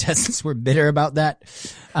other contestants were bitter about that.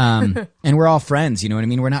 And we're all friends, you know what I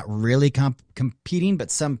mean? We're not really competing,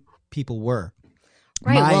 but some people were.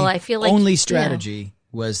 Right. Well, I feel like only strategy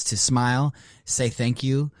was to smile, say thank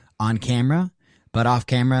you on camera, but off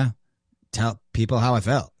camera, tell people how I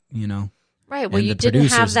felt, Right. Well, and you the didn't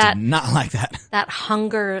have that. Did not like that. That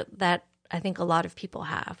hunger that I think a lot of people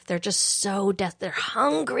have. They're just so they're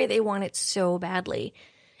hungry. They want it so badly.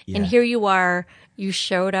 Yeah. And here you are. You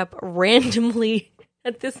showed up randomly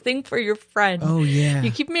at this thing for your friend. Oh, yeah.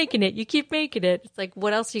 You keep making it. It's like,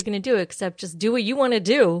 what else are you going to do except just do what you want to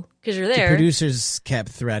do because you're there. The producers kept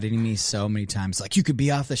threatening me so many times, like, you could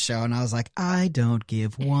be off the show. And I was like, I don't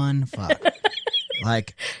give one fuck.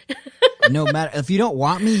 Like, no matter, if you don't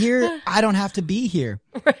want me here, I don't have to be here.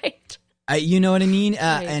 Right. You know what I mean?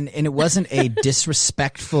 Right. And it wasn't a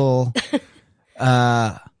disrespectful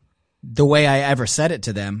the way I ever said it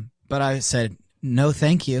to them, but I said, no,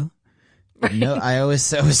 thank you. Right. No, I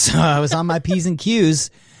was on my P's and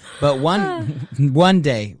Q's, but one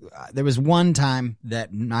day there was one time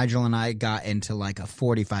that Nigel and I got into like a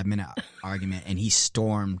 45-minute argument, and he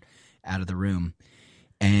stormed out of the room,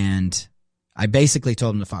 and I basically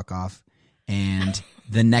told him to fuck off. And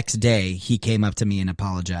the next day he came up to me and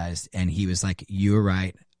apologized, and he was like, "You were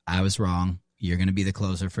right. I was wrong. You're going to be the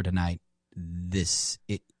closer for tonight.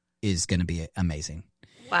 It is going to be amazing."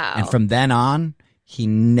 Wow. And from then on, he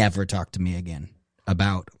never talked to me again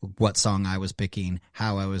about what song I was picking,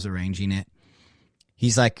 how I was arranging it.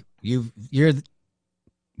 He's like, you're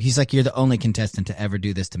the only contestant to ever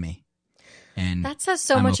do this to me. And that says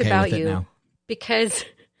so I'm much okay about with it you now. Because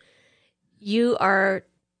your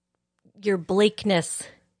Blakeness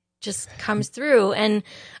just comes through. And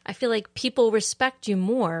I feel like people respect you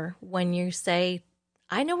more when you say,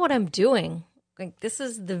 I know what I'm doing. Like, this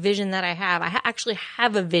is the vision that I have. I actually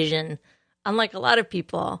have a vision, unlike a lot of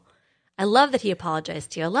people. I love that he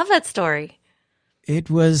apologized to you. I love that story. It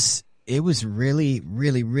was really,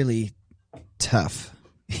 really, really tough.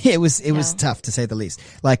 It was tough, to say the least.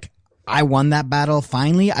 Like, I won that battle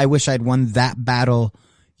finally. I wish I'd won that battle,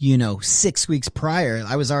 6 weeks prior.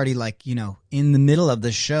 I was already like, in the middle of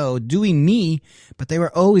the show doing me, but they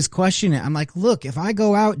were always questioning it. I'm like, look, if I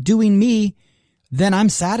go out doing me, then I'm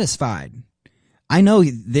satisfied. I know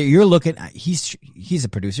that you're looking. He's a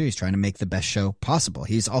producer. He's trying to make the best show possible.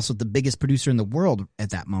 He's also the biggest producer in the world at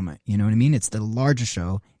that moment. You know what I mean? It's the largest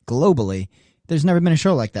show globally. There's never been a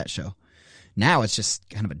show like that show. Now it's just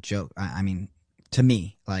kind of a joke. I mean, to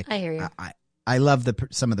me, like, I hear you. I love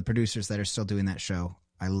some of the producers that are still doing that show.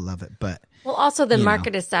 I love it, but also the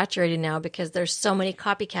market is saturated now because there's so many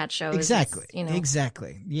copycat shows. Exactly.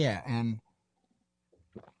 Exactly. Yeah, and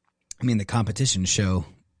I mean the competition show.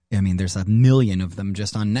 I mean, there's 1 million of them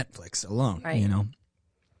just on Netflix alone, right.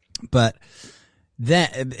 But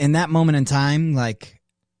then in that moment in time, like,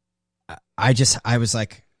 I was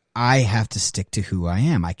like, I have to stick to who I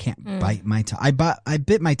am. I can't bite my tongue. I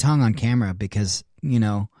bit my tongue on camera because,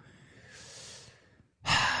 the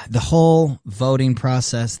whole voting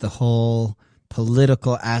process, the whole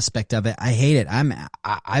political aspect of it, I hate it.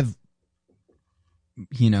 I've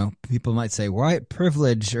people might say white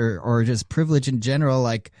privilege or just privilege in general.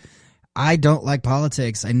 Like, I don't like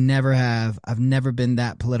politics. I never have. I've never been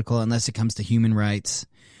that political unless it comes to human rights,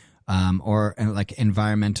 or like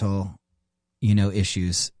environmental,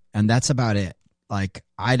 issues. And that's about it. Like,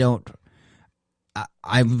 I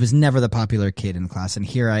was never the popular kid in the class. And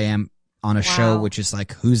here I am on a show which is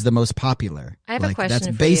like, who's the most popular? I have a question That's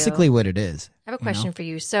for basically you. What it is. I have a question for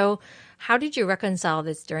you. So how did you reconcile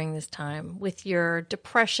this during this time with your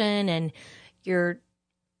depression and you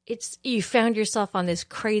found yourself on this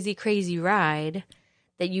crazy, crazy ride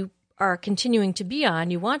that you are continuing to be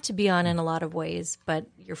on. You want to be on in a lot of ways, but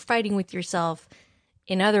you're fighting with yourself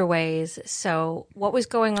in other ways. So what was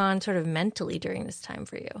going on sort of mentally during this time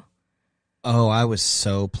for you? Oh, I was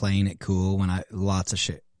so playing it cool when lots of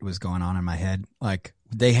shit was going on in my head. Like,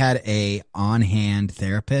 they had a on-hand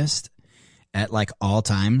therapist at like all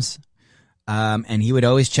times. And he would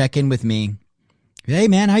always check in with me. Hey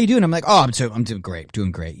man, how you doing? I'm like, oh, I'm doing great.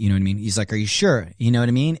 You know what I mean? He's like, are you sure? You know what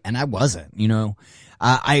I mean? And I wasn't,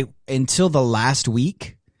 I until the last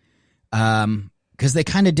week, because they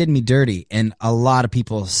kind of did me dirty, and a lot of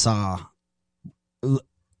people saw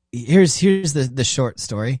here's the short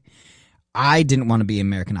story. I didn't want to be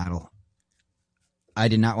American Idol. I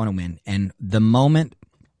did not want to win. And the moment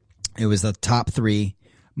it was the top 3,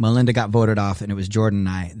 Melinda got voted off, and it was Jordan and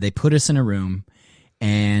I. They put us in a room,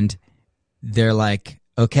 and they're like,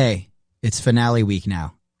 okay, it's finale week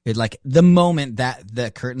now. It like the moment that the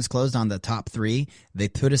curtains closed on the top 3, they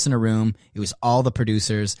put us in a room. It was all the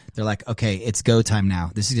producers. They're like, okay, it's go time now.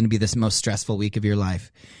 This is going to be the most stressful week of your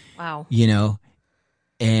life. Wow. You know,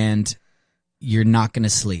 and you're not going to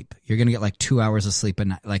sleep. You're going to get like 2 hours of sleep a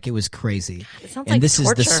night. Like it was crazy. It sounds and like this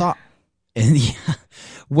torture. is the song. And yeah,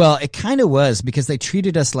 well, it kind of was because they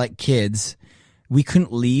treated us like kids. We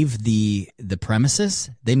couldn't leave the premises.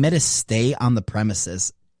 They made us stay on the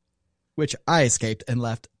premises, which I escaped and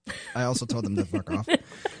left. I also told them to fuck off.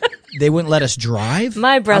 They wouldn't let us drive.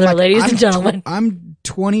 My brother, ladies and gentlemen. I'm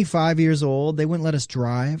 25 years old. They wouldn't let us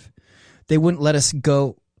drive. They wouldn't let us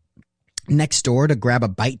go next door to grab a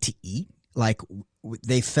bite to eat. Like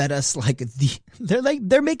they fed us like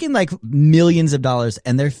they're making like millions of dollars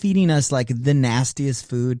and they're feeding us like the nastiest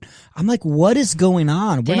food. I'm like, what is going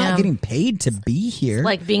on? We're not getting paid to be here. It's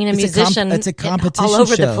like being a musician. It's a competition all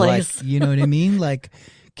over show. The place. Like, you know what I mean? Like,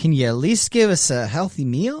 can you at least give us a healthy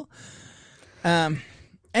meal?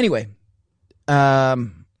 Anyway,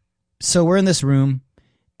 so we're in this room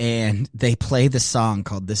and they play the song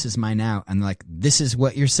called "This Is My Now," and like, this is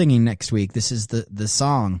what you're singing next week. This is the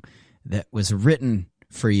song that was written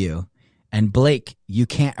for you, and Blake, you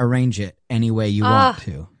can't arrange it any way you want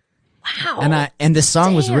to. Wow. And the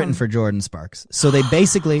song was written for Jordan Sparks. So they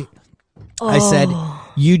basically, I said,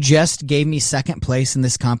 you just gave me second place in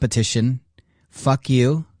this competition. Fuck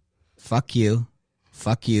you, fuck you,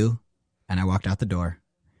 fuck you. And I walked out the door.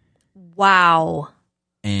 Wow.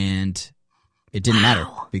 And it didn't matter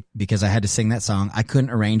because I had to sing that song. I couldn't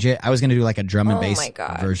arrange it. I was going to do like a drum and bass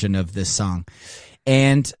version of this song.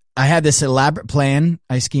 And I had this elaborate plan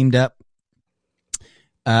I schemed up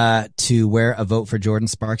to wear a Vote for Jordan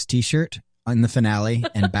Sparks t-shirt in the finale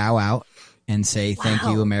and bow out and say, thank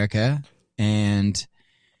you, America. And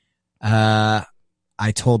I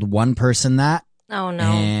told one person that. Oh, no.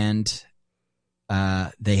 And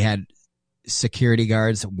they had security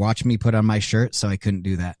guards watch me put on my shirt, so I couldn't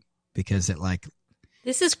do that because it like...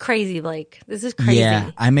 This is crazy, Blake. This is crazy.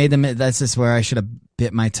 Yeah, I made them... That's just where I should have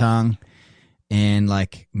bit my tongue and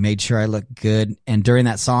like made sure I looked good. And during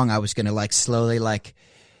that song, I was gonna like slowly like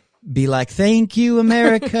be like, "Thank you,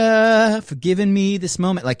 America, for giving me this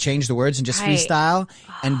moment." Like change the words and just freestyle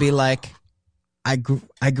and be like, "I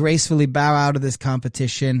gracefully bow out of this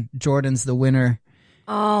competition. Jordan's the winner."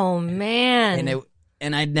 Oh man!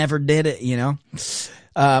 And I never did it, you know.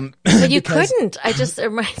 But you couldn't. It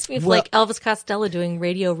reminds me of like Elvis Costello doing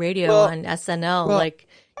radio on SNL. Like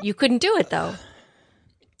you couldn't do it though.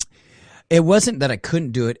 It wasn't that I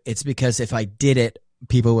couldn't do it. It's because if I did it,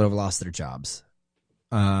 people would have lost their jobs.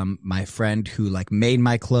 My friend who like made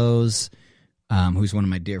my clothes, who's one of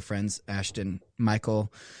my dear friends, Ashton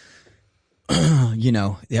Michael, you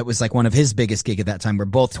know, that was like one of his biggest gig at that time. We're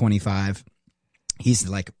both 25. He's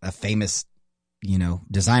like a famous, you know,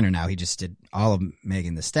 designer now. He just did all of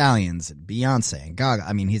Megan Thee Stallions and Beyonce and Gaga.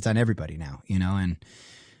 I mean, he's done everybody now, you know,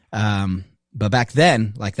 and, but back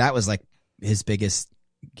then, like that was like his biggest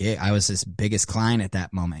gig. I was his biggest client at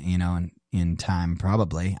that moment, you know, and in time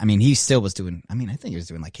probably. I mean, he still was doing, I think he was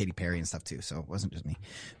doing like Katy Perry and stuff too. So it wasn't just me,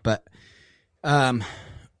 but,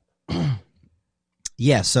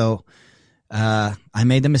 yeah. So, I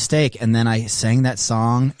made the mistake and then I sang that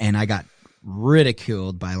song and I got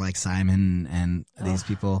ridiculed by like Simon and these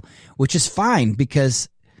people, which is fine because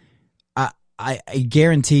I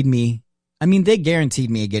guaranteed me, they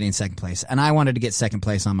guaranteed me getting second place and I wanted to get second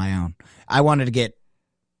place on my own. I wanted to get,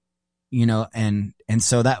 you know, and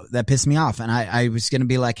so that pissed me off. And I was going to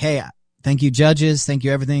be like, hey, thank you judges. Thank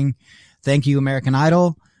you everything. Thank you American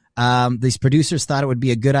Idol. These producers thought it would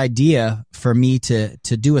be a good idea for me to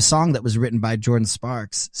do a song that was written by Jordan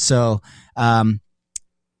Sparks. So,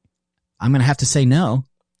 I'm going to have to say no.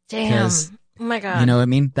 Damn. Oh my God. You know what I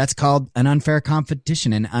mean? That's called an unfair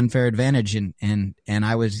competition and unfair advantage. And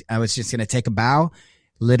I was just going to take a bow,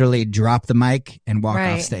 literally drop the mic and walk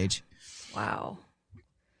off stage. Wow.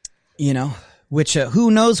 You know, which,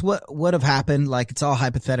 who knows what would have happened? Like it's all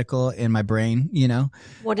hypothetical in my brain, you know?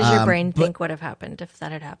 What does your brain think would have happened if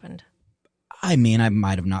that had happened? I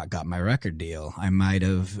might have not got my record deal. I might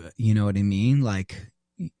have, you know what I mean? Like,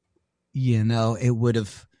 you know, it would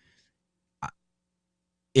have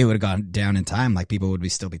gone down in time. Like people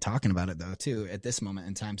would still be talking about it though, too, at this moment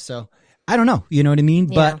in time. So I don't know. You know what I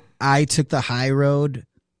mean? Yeah. But I took the high road.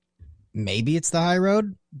 Maybe it's the high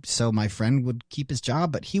road. So my friend would keep his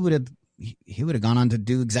job, but he would have he would have gone on to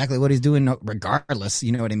do exactly what he's doing regardless.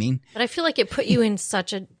 You know what I mean? But I feel like it put you in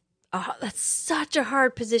that's such a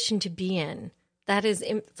hard position to be in.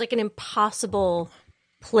 It's like an impossible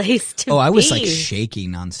place to be. Oh, I was like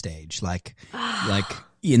shaking on stage. Like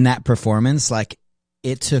in that performance, like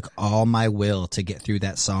it took all my will to get through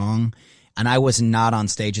that song. And I was not on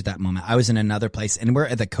stage at that moment. I was in another place, and we're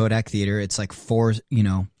at the Kodak Theater. It's like 4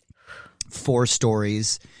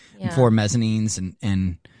 stories, 4 mezzanines,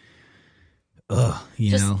 and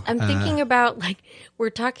I'm thinking about, like, we're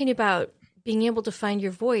talking about being able to find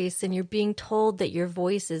your voice, and you're being told that your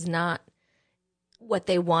voice is not what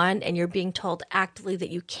they want, and you're being told actively that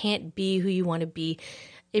you can't be who you want to be.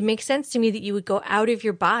 It makes sense to me that you would go out of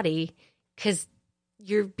your body because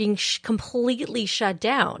you're being completely shut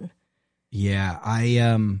down. Yeah,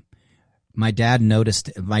 my dad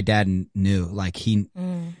noticed. My dad knew, like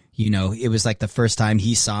it was like the first time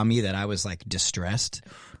he saw me that I was like distressed,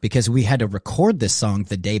 because we had to record this song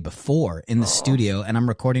the day before in the studio, and I'm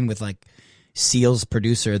recording with like Seal's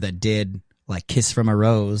producer that did like Kiss from a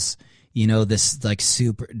Rose, this like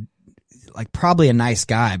super, like probably a nice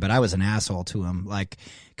guy, but I was an asshole to him, like,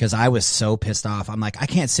 because I was so pissed off. I'm like, I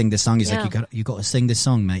can't sing this song. He's like, you got to sing this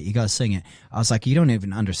song, mate. You got to sing it. I was like, you don't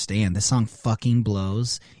even understand. This song fucking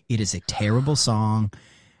blows. It is a terrible song,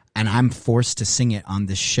 and I'm forced to sing it on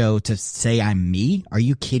this show to say I'm me. Are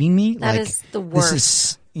you kidding me? That is the worst.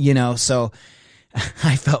 This is, so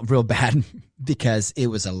I felt real bad because it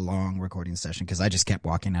was a long recording session, because I just kept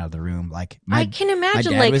walking out of the room. Like I can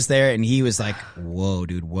imagine, my dad was there, and he was like, whoa,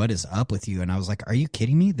 dude, what is up with you? And I was like, are you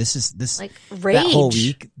kidding me? This like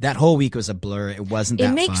rage. That whole week was a blur. It wasn't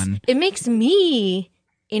fun. It makes me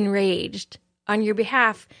enraged on your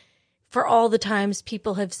behalf for all the times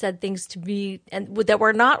people have said things to me and that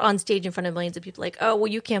were not on stage in front of millions of people, like, oh,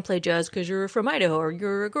 well, you can't play jazz because you're from Idaho, or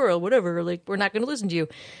you're a girl, whatever. Like, we're not going to listen to you.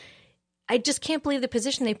 I just can't believe the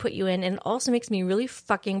position they put you in. And it also makes me really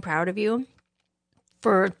fucking proud of you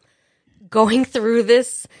for going through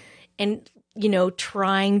this and,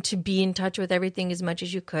 trying to be in touch with everything as much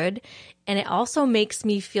as you could. And it also makes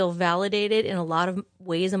me feel validated in a lot of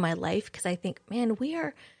ways in my life, because I think, man, we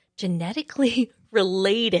are genetically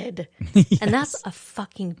related. Yes. And that's a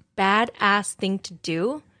fucking badass thing to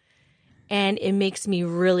do. And it makes me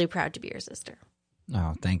really proud to be your sister.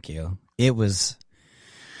 Oh, thank you. It was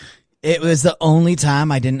the only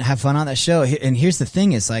time I didn't have fun on that show. And here's the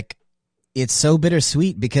thing, is like, it's so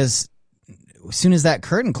bittersweet, because as soon as that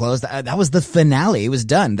curtain closed, that was the finale. It was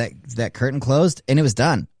done. That curtain closed and it was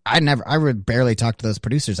done. I would barely talk to those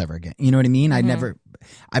producers ever again. You know what I mean? Mm-hmm.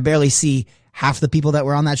 I barely see half the people that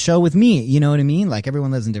were on that show with me. You know what I mean? Like,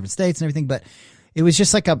 everyone lives in different states and everything, but it was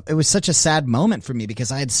just like it was such a sad moment for me,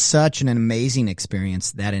 because I had such an amazing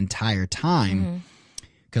experience that entire time.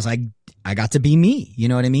 Because I got to be me, you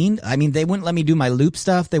know what I mean? I mean, they wouldn't let me do my loop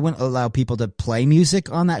stuff. They wouldn't allow people to play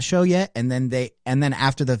music on that show yet. And then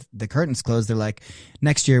after the curtains closed, they're like,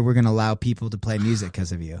 next year we're going to allow people to play music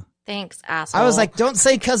because of you. Thanks, asshole. I was like, don't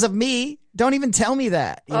say because of me. Don't even tell me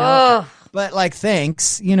that. You know? But like,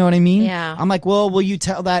 thanks. You know what I mean? Yeah. I'm like, well, will you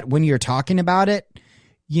tell that when you're talking about it?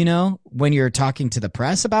 When you're talking to the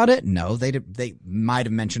press about it? No, they might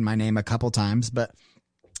have mentioned my name a couple times, but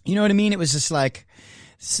you know what I mean? It was just like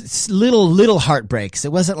little heartbreaks.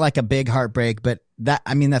 It wasn't like a big heartbreak, but that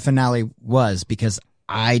finale was, because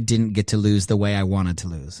I didn't get to lose the way I wanted to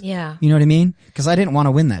lose. Yeah. You know what I mean? Because I didn't want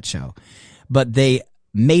to win that show, but they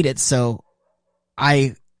made it so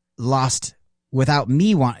I lost without me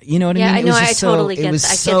you know what I mean? Yeah, I know. I totally get that.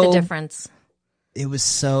 I get the difference. It was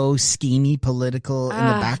so schemy, political in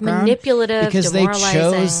the background, manipulative, because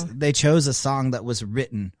demoralizing. they chose a song that was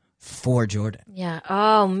written for Jordan. Yeah.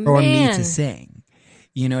 Oh man. For me to sing.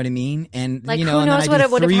 You know what I mean? And like, who knows and then what I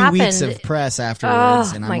it would did 3 have happened. weeks of press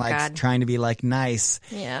afterwards, and I'm like God. trying to be like nice.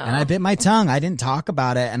 Yeah. And I bit my tongue. I didn't talk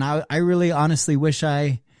about it, and I really honestly wish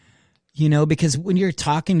because when you're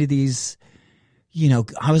talking to these,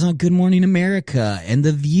 I was on Good Morning America and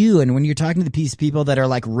The View, and when you're talking to these people that are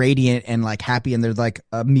like radiant and like happy, and they're like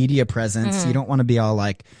a media presence, you don't want to be all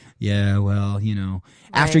like, yeah, well,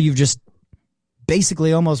 after you've just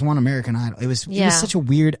basically almost won American Idol. It was such a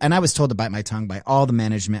weird, and I was told to bite my tongue by all the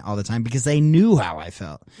management all the time, because they knew how I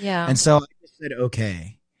felt. Yeah. And so I just said,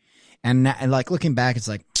 okay. And like looking back, it's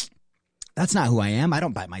like, that's not who I am. I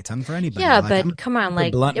don't bite my tongue for anybody. Yeah, like, but come on,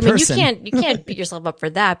 like, blunt I mean, person. you can't beat yourself up for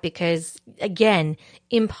that, because again,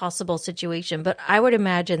 impossible situation. But I would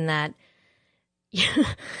imagine that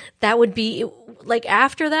that would be like,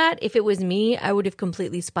 after that, if it was me, I would have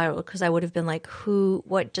completely spiraled, because I would have been like,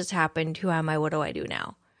 what just happened? Who am I? What do I do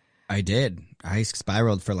now? I did. I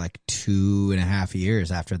spiraled for like 2.5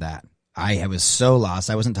 years after that. I was so lost.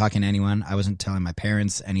 I wasn't talking to anyone. I wasn't telling my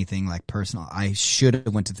parents anything like personal. I should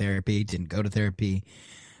have went to therapy, didn't go to therapy.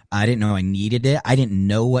 I didn't know I needed it. I didn't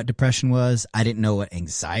know what depression was. I didn't know what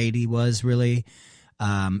anxiety was really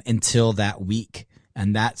until that week.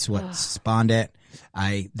 And that's what spawned it.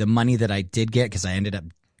 The money that I did get, because I ended up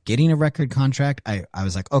getting a record contract, I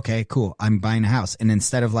was like, okay, cool. I'm buying a house. And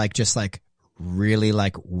instead of like just like really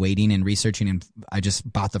like waiting and researching, and I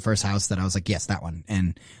just bought the first house that I was like, yes, that one.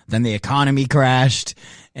 And then the economy crashed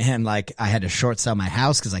and like I had to short sell my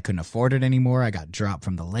house because I couldn't afford it anymore. I got dropped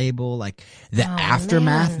from the label. Like the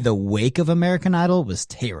aftermath, the wake of American Idol was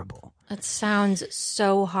terrible. That sounds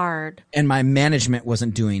so hard. And my management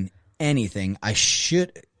wasn't doing anything. I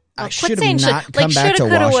should have not come back to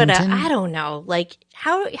Washington. I don't know. Like,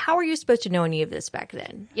 how are you supposed to know any of this back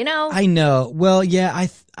then? You know? I know. Well, yeah, I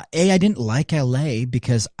didn't like LA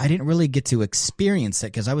because I didn't really get to experience it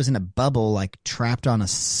because I was in a bubble, like trapped on a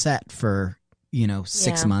set for,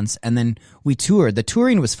 6 months. And then we toured. The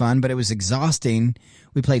touring was fun, but it was exhausting.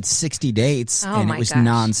 We played 60 dates and it was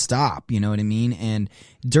nonstop. You know what I mean? And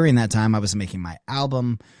during that time, I was making my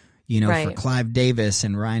album, for Clive Davis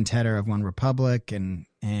and Ryan Tedder of One Republic. And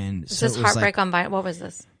is so this Heartbreak on Vine? What was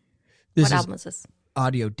this? What album was this?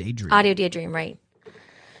 Audio Daydream. Audio Daydream, right.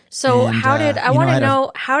 So how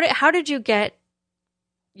did you get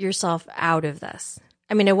yourself out of this?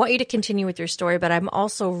 I mean, I want you to continue with your story, but I'm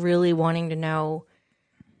also really wanting to know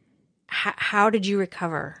how did you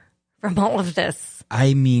recover from all of this?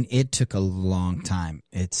 I mean, it took a long time.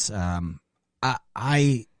 It's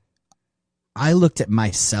I looked at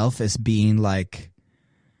myself as being like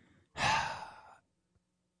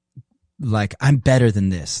I'm better than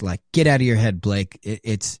this. Like, get out of your head, Blake.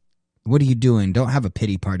 It's what are you doing? Don't have a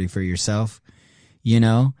pity party for yourself,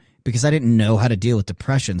 because I didn't know how to deal with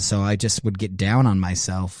depression. So I just would get down on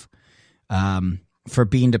myself for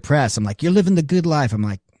being depressed. I'm like, you're living the good life. I'm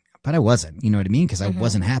like, but I wasn't, you know what I mean? Because I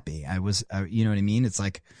wasn't happy. I was, you know what I mean? It's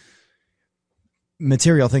like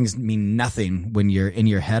material things mean nothing when you're in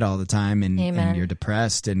your head all the time and you're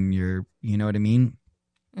depressed and you're, you know what I mean?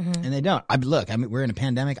 Mm-hmm. And they don't. We're in a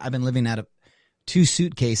pandemic. I've been living out of 2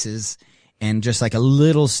 suitcases and just like a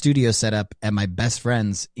little studio set up at my best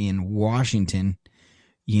friend's in Washington,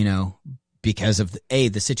 because of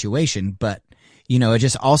the situation. But, it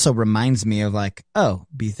just also reminds me of like, oh,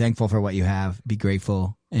 be thankful for what you have, be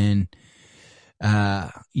grateful. And,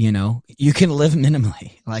 you can live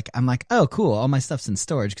minimally. Like, I'm like, oh, cool. All my stuff's in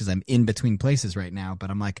storage because I'm in between places right now. But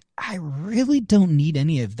I'm like, I really don't need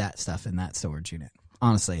any of that stuff in that storage unit.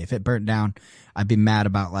 Honestly, if it burnt down, I'd be mad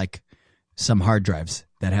about like some hard drives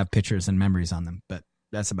that have pictures and memories on them, but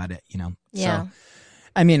that's about it, Yeah. So,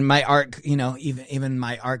 I mean, my art, even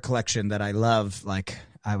my art collection that I love, like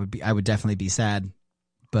I would definitely be sad,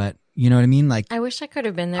 but you know what I mean? Like, I wish I could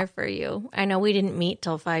have been there for you. I know we didn't meet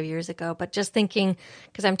till 5 years ago, but just thinking,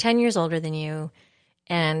 because I'm 10 years older than you,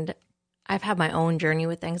 and I've had my own journey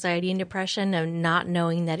with anxiety and depression and not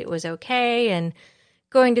knowing that it was okay, and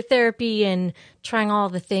going to therapy and trying all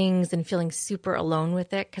the things and feeling super alone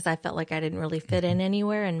with it because I felt like I didn't really fit in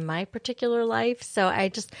anywhere in my particular life. So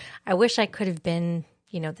I wish I could have been,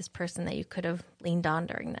 this person that you could have leaned on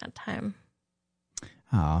during that time.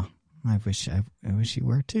 Oh, I wish you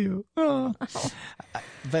were too. Oh.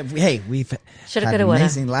 But hey, we've had an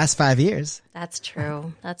amazing last 5 years. That's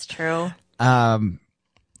true. That's true.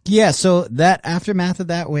 Yeah. So that aftermath of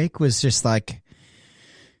that wake was just like,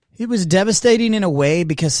 it was devastating in a way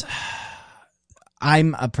because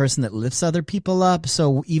I'm a person that lifts other people up.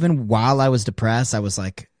 So even while I was depressed, I was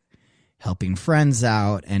like helping friends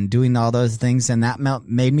out and doing all those things. And that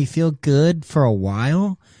made me feel good for a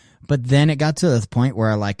while. But then it got to the point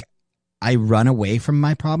where like I run away from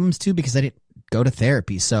my problems too because I didn't go to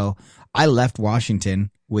therapy. So I left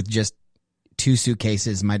Washington with just 2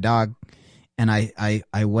 suitcases, my dog. And I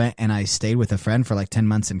went and I stayed with a friend for like 10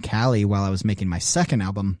 months in Cali while I was making my second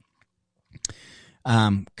album.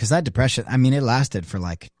 Cause that depression, I mean, it lasted for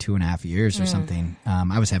like 2.5 years or something.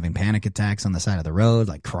 I was having panic attacks on the side of the road,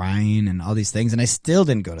 like crying and all these things. And I still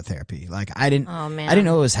didn't go to therapy. Like I didn't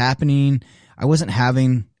know what was happening. I wasn't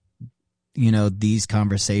having, these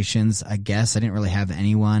conversations. I guess I didn't really have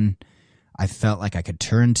anyone I felt like I could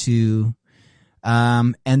turn to.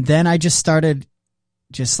 And then I just started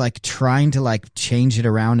like trying to like change it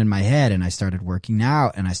around in my head, and I started working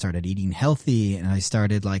out and I started eating healthy, and I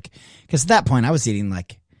started like, because at that point I was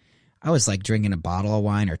drinking a bottle of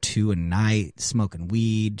wine or 2 a night, smoking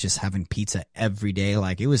weed, just having pizza every day.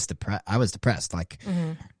 Like I was depressed. Like,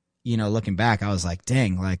 looking back, I was like,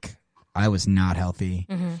 dang, like I was not healthy.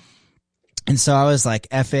 And so I was like,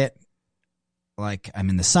 F it. like I'm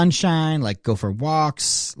in the sunshine, like go for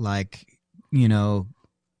walks, like, even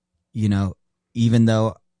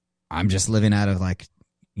though I'm just living out of like,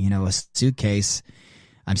 a suitcase,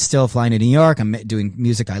 I'm still flying to New York. I'm doing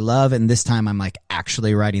music I love. And this time I'm like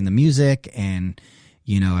actually writing the music. And,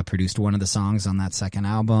 I produced one of the songs on that second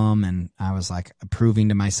album. And I was like proving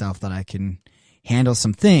to myself that I can handle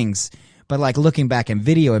some things. But like looking back in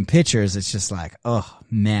video and pictures, it's just like, oh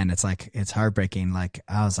man, it's heartbreaking. Like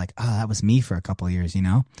I was like, oh, that was me for a couple of years,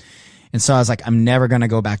 And so I was like, I'm never going to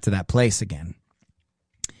go back to that place again.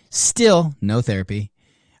 Still no therapy.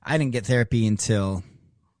 I didn't get therapy until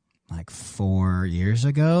like 4 years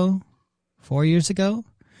ago.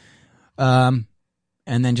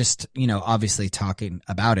 And then just, obviously talking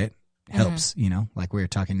about it helps, like we were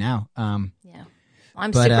talking now. Yeah.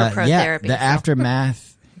 I'm super pro therapy. The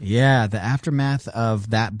aftermath. Yeah. The aftermath of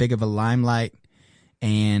that big of a limelight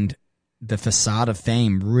and the facade of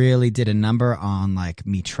fame really did a number on like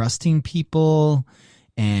me trusting people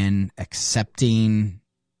and accepting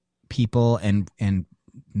people and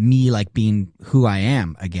me like being who I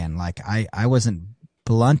am again. Like I wasn't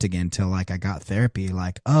blunt again till like I got therapy.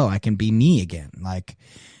 Like, oh, I can be me again. Like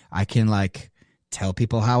I can like tell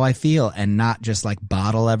people how I feel and not just like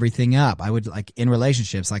bottle everything up. I would like in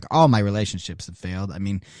relationships, like all my relationships have failed. I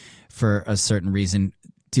mean, for a certain reason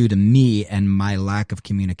due to me and my lack of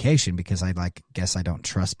communication, because I guess I don't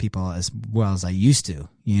trust people as well as I used to,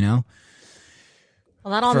 Well,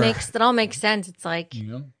 that all makes sense. It's like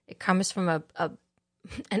it comes from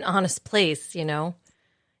an honest place,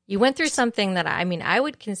 You went through something that I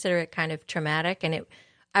would consider it kind of traumatic, and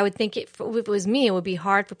I would think if it was me, it would be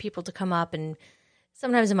hard for people to come up. And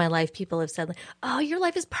sometimes in my life, people have said, like, "Oh, your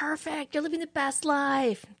life is perfect. You're living the best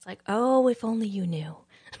life." It's like, oh, if only you knew.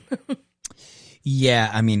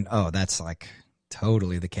 Yeah, that's like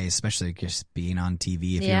totally the case, especially just being on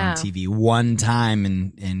TV. If you're on TV one time,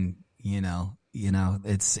 and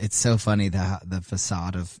it's so funny the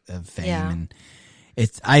facade of fame and.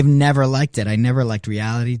 I've never liked it. I never liked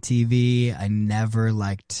reality TV. I never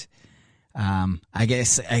liked, I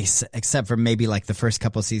guess, except for maybe like the first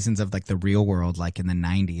couple of seasons of like The Real World, like in the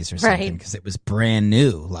 90s or something, because it was brand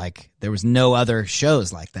new. Like there was no other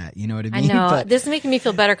shows like that. You know what I mean? I know. This is making me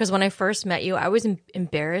feel better because when I first met you, I was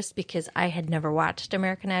embarrassed because I had never watched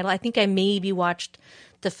American Idol. I think I maybe watched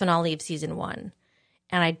the finale of season 1.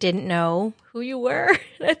 And I didn't know who you were.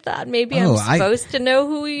 And I thought maybe I'm supposed to know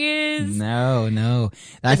who he is. No.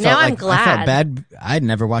 I'm glad. I felt bad. I'd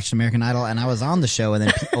never watched American Idol, and I was on the show, and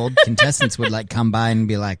then old contestants would like come by and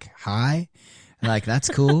be like, "Hi," like that's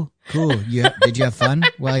cool. Did you have fun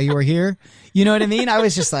while you were here? You know what I mean? I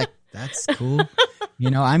was just like, that's cool.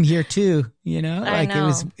 I'm here too. Like it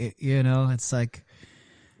was. It's like.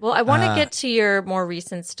 Well, I want to get to your more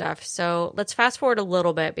recent stuff. So let's fast forward a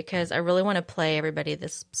little bit because I really want to play everybody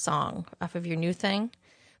this song off of your new thing.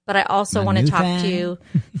 But I also want to talk to you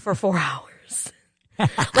for 4 hours.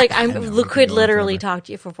 Like I could literally talk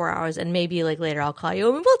to you for 4 hours, and maybe like later I'll call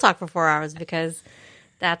you and we'll talk for 4 hours because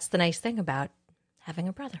that's the nice thing about having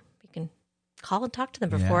a brother. You can call and talk to them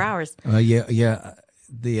for 4 hours. Well, yeah.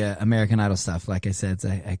 The American Idol stuff, like I said, it's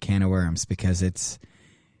a can of worms because it's.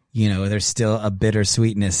 There's still a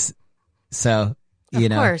bittersweetness. So,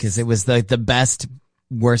 because it was the best,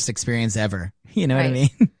 worst experience ever. You know what I mean?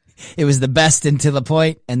 It was the best until the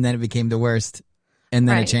point, and then it became the worst. And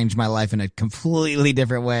then it changed my life in a completely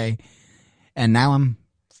different way. And now I'm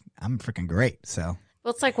freaking great. So.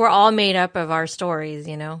 Well, it's like we're all made up of our stories,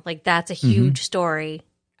 Like that's a huge story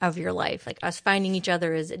of your life. Like us finding each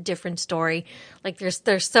other is a different story. Like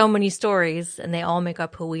there's so many stories, and they all make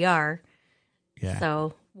up who we are. Yeah.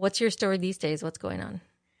 So. What's your story these days? What's going on?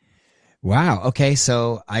 Wow. Okay.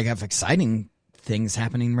 So I have exciting things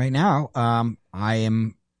happening right now. I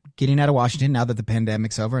am getting out of Washington now that the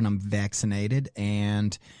pandemic's over and I'm vaccinated.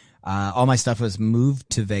 And all my stuff was moved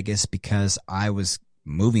to Vegas because I was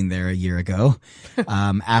moving there a year ago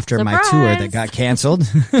after my tour that got canceled.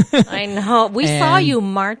 I know. We saw you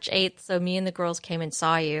March 8th. So me and the girls came and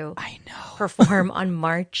saw you perform on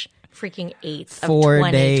March freaking 8th of 4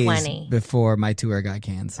 2020. Days before my tour got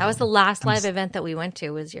canceled. That was the last live event that we went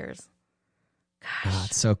to was yours. Gosh. Oh,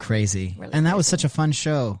 it's so crazy. Really and that was such a fun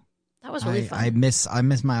show. That was really fun. I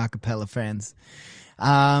miss my acapella friends.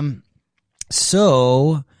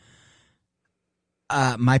 So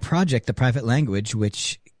my project, The Private Language,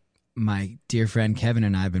 which my dear friend Kevin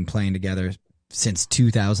and I have been playing together since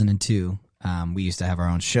 2002. We used to have our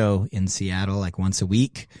own show in Seattle like once a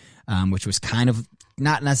week, which was kind of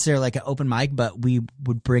not necessarily like an open mic, but we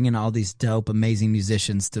would bring in all these dope, amazing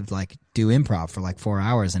musicians to like do improv for like 4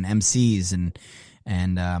 hours and MCs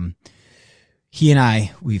and he and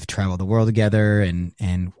we've traveled the world together,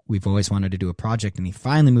 and we've always wanted to do a project, and he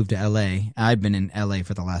finally moved to LA. I'd been in LA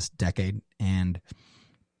for the last decade, and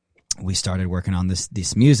we started working on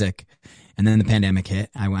this music, and then the pandemic hit.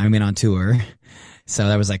 I went on tour. So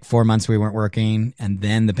that was like 4 months we weren't working, and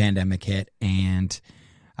then the pandemic hit, and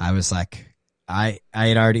I was like, I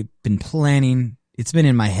had already been planning. It's been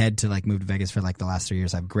in my head to like move to Vegas for like the last 3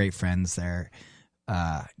 years. I have great friends there,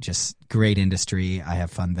 just great industry. I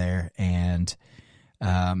have fun there, and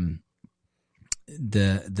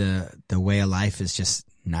the way of life is just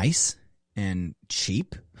nice and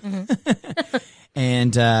cheap,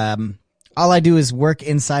 and all I do is work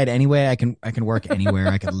inside anyway. I can work anywhere.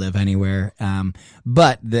 I can live anywhere.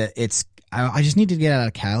 But I just need to get out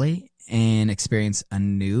of Cali and experience a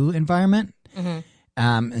new environment.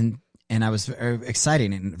 And I was very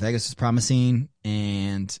exciting, and Vegas was promising,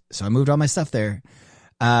 and so I moved all my stuff there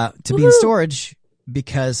to be in storage,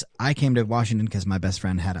 because I came to Washington because my best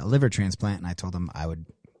friend had a liver transplant, and I told him I would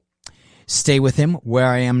stay with him where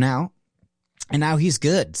I am now, and now he's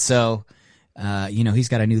good. So. He's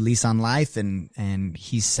got a new lease on life, and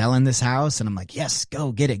he's selling this house, and I'm like, yes,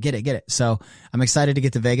 go get it. So I'm excited to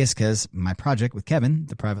get to Vegas because my project with Kevin,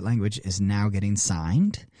 The Private Language, is now getting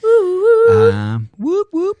signed. Whoop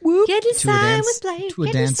whoop whoop. Getting signed with Blake. To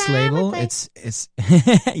a dance label. It's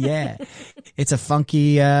yeah. It's a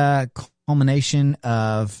funky culmination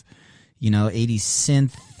of 80s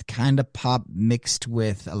synth kind of pop mixed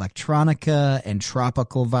with electronica and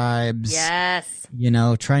tropical vibes. Yes.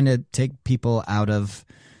 Trying to take people out of,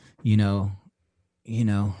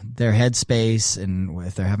 their headspace, and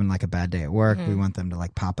if they're having like a bad day at work, we want them to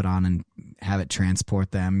like pop it on and have it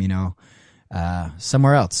transport them,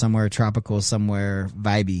 somewhere else, somewhere tropical, somewhere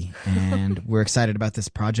vibey. And we're excited about this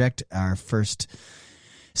project. Our first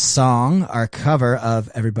song, our cover of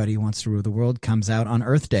Everybody Wants to Rule the World, comes out on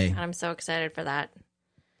Earth Day. I'm so excited for that.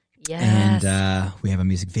 Yes. And we have a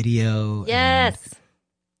music video. Yes.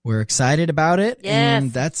 We're excited about it. Yes.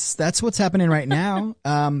 And that's what's happening right now.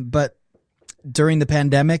 But during the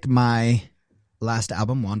pandemic, my last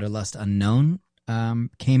album, Wanderlust Unknown,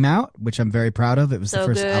 came out, which I'm very proud of. It was the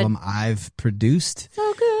first album I've produced.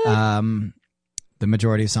 So good. The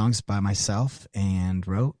majority of songs by myself and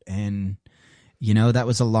wrote. And, that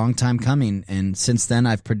was a long time coming. And since then,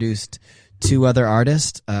 I've produced 2 other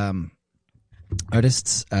artists,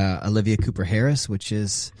 Olivia Cooper Harris, who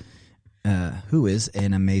is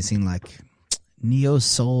an amazing like neo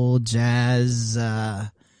soul jazz.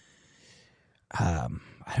 I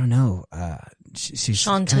don't know. She's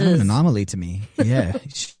kind of an anomaly to me. Yeah,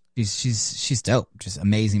 she's dope. Just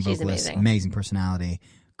amazing vocalist, amazing personality,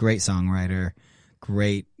 great songwriter,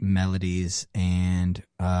 great melodies, and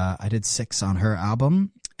I did 6 on her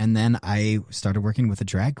album, and then I started working with a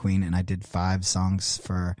drag queen, and I did 5 songs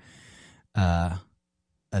for.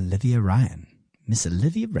 Olivia Ryan, Miss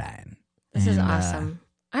Olivia Ryan. This is awesome.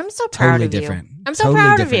 I'm so proud of you. I'm so totally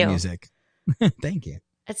proud different of you. Music. Thank you.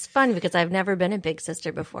 It's fun because I've never been a big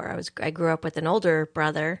sister before. I grew up with an older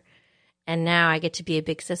brother, and now I get to be a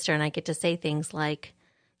big sister, and I get to say things like,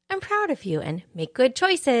 "I'm proud of you," and make good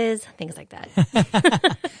choices, things like that.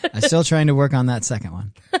 I'm still trying to work on that second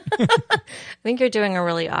one. I think you're doing a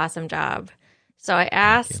really awesome job. So I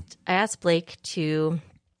asked Blake to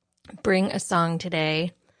bring a song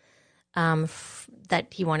today that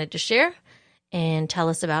he wanted to share and tell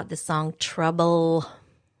us about the song Trouble.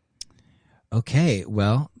 Okay,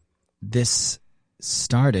 well, this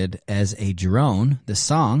started as a drone. The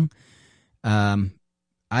song,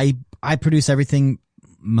 I produce everything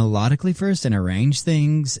melodically first and arrange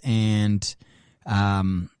things, and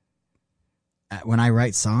when I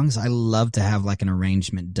write songs, I love to have like an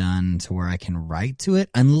arrangement done to where I can write to it,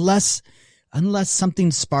 unless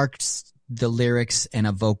something sparks the lyrics and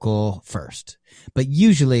a vocal first. But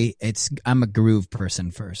usually I'm a groove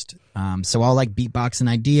person first. So I'll like beatbox an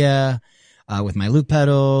idea with my loop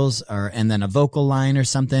pedals, and then a vocal line or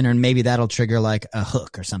something, or maybe that'll trigger like a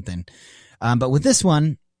hook or something. But with this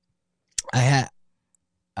one, I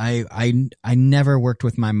never worked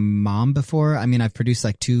with my mom before. I mean, I've produced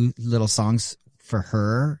like 2 little songs for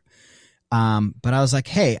her. But I was like,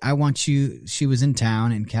 hey, I want you, she was in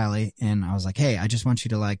town in Cali, and I was like, hey, I just want you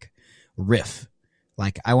to like riff.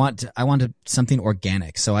 Like I want something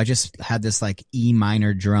organic. So I just had this like E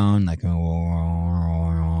minor drone, like,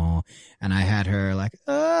 and I had her like,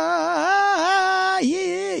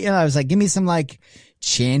 yeah. I was like, give me some like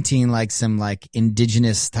chanting, like some like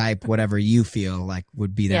indigenous type, whatever you feel like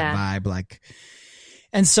would be that vibe. Like,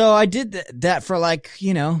 and so I did that for like,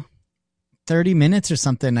 30 30 minutes or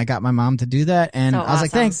something. I got my mom to do that, and I was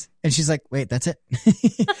like, thanks. And she's like, wait, that's it.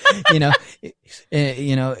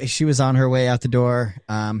 She was on her way out the door,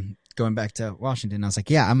 going back to Washington. I was like,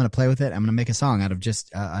 yeah, I'm going to play with it. I'm going to make a song out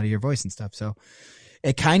of your voice and stuff. So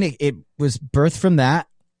it was birthed from that.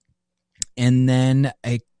 And then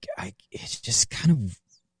it just kind of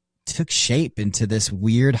took shape into this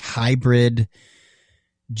weird hybrid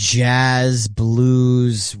jazz,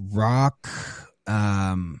 blues, rock.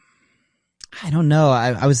 I don't know.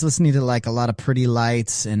 I was listening to like a lot of Pretty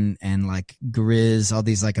Lights and like Grizz, all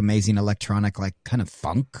these like amazing electronic, like kind of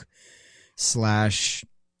funk / I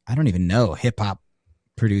don't even know, hip hop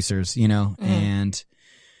producers, and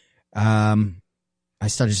I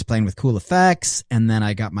started just playing with cool effects, and then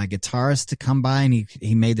I got my guitarist to come by, and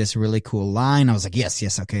he made this really cool line. I was like,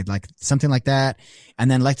 yes, okay, like something like that.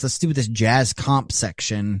 And then let's do this jazz comp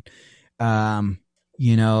section, and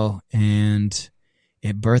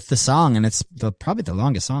it birthed the song, and it's probably the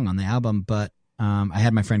longest song on the album. But I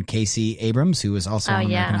had my friend Casey Abrams, who was also on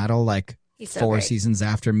American Idol, like He's so 4 great. seasons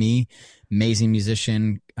after me. Amazing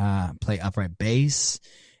musician, play upright bass,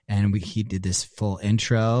 and he did this full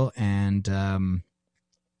intro. And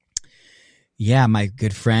my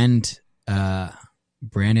good friend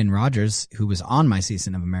Brandon Rogers, who was on my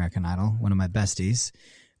season of American Idol, one of my besties,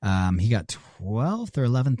 he got 12th or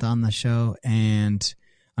 11th on the show, and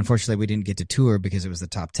unfortunately we didn't get to tour because it was the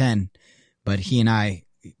top 10, but he and I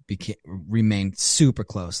remained super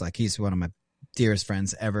close. Like, he's one of my dearest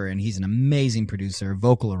friends ever, and he's an amazing producer,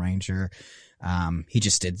 vocal arranger. He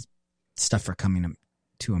just did stuff for Coming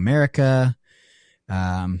to America,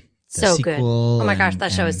 so good. Oh my gosh,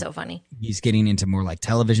 that show is and so funny. he's getting into more like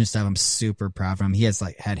television stuff. I'm super proud of him. He has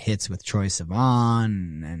like had hits with Troye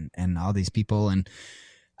Sivan and all these people, and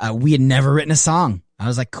we had never written a song. I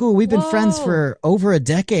was like, cool, we've been friends for over a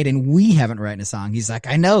decade and we haven't written a song. He's like,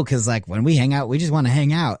 I know, because like when we hang out, we just want to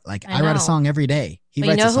hang out. Like, I write a song every day. He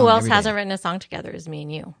writes a song who else every day. hasn't written a song together is me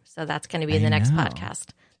and you. So that's going to be in the next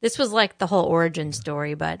podcast. This was like the whole origin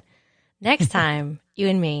story, but next time, you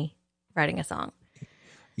and me writing a song.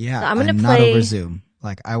 Yeah, so I'm gonna not over Zoom.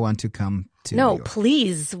 Like, I want to come to New York.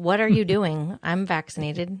 Please. What are you doing? I'm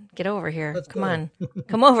vaccinated. Get over here. Come on.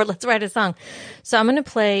 Come over. Let's write a song. So I'm going to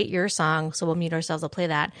play your song. So we'll mute ourselves. I'll play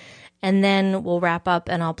that. And then we'll wrap up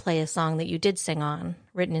and I'll play a song that you did sing on,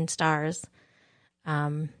 Written in Stars. We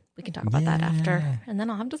can talk about that after. And then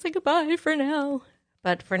I'll have to say goodbye for now.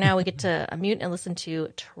 But for now, we get to mute and listen to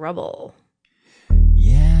Trouble.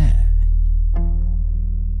 Yeah.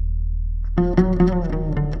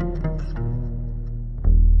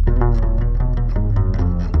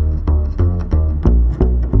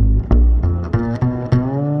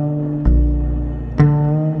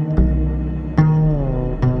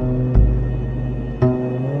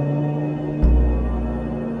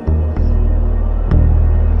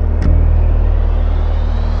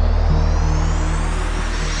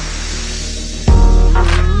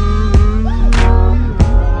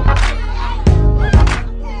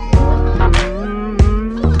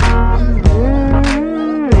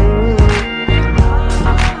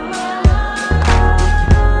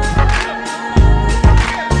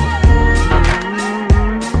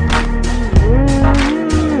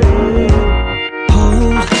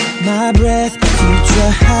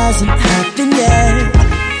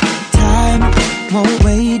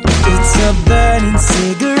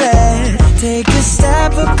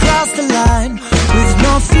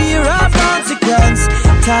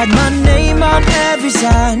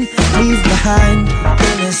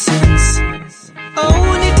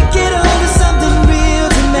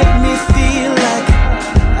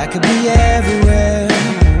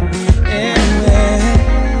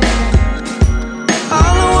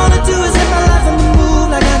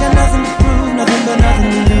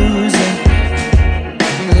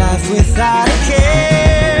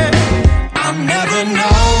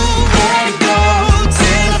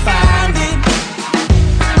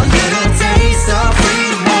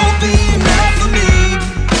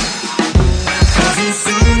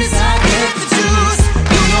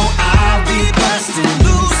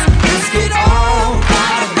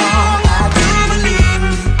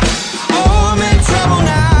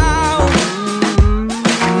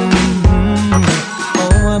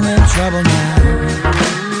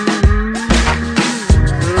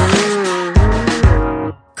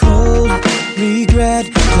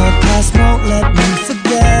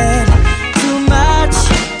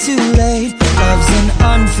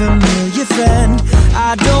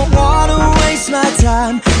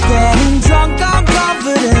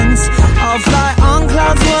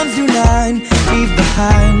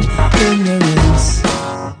 Ignorance.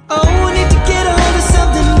 Oh, we need to get a hold of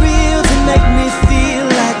something real to make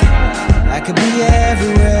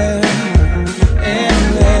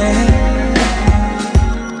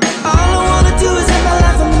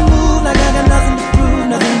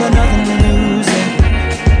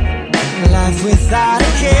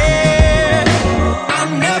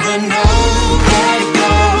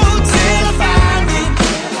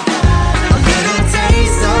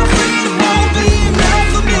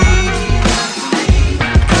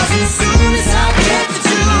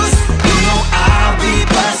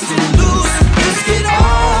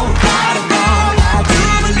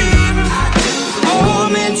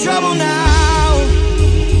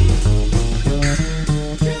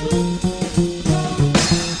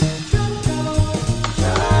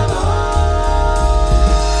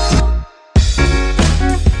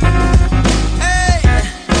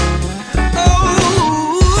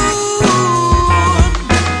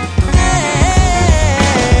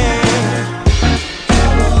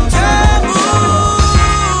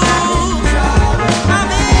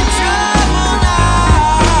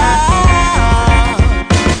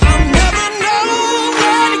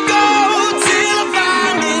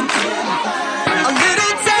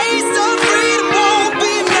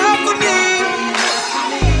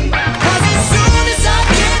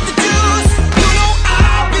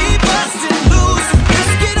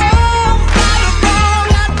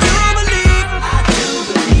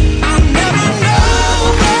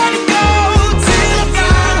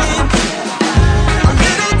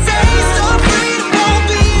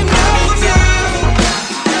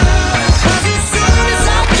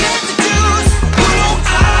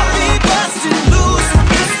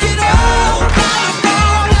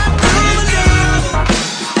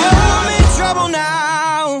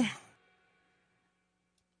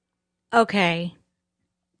Okay.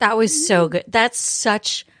 That was so good. That's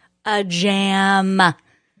such a jam.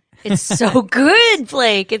 It's so good,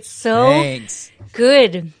 Blake. It's so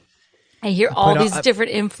good. I hear all these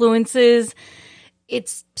different influences.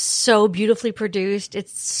 It's so beautifully produced.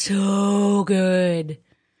 It's so good.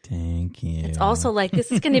 Thank you. It's also like,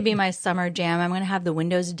 this is going to be my summer jam. I'm going to have the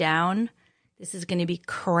windows down. This is going to be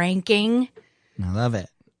cranking. I love it.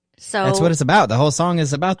 So that's what it's about. The whole song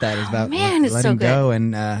is about that. It's about letting so go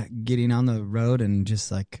and getting on the road and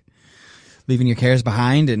just like leaving your cares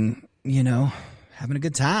behind and, you know, having a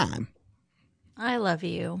good time. I love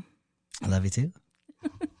you. I love you too.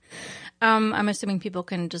 I'm assuming people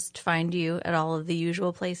can just find you at all of the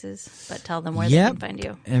usual places, but tell them where they can find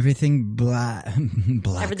you. Everything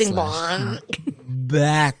Everything /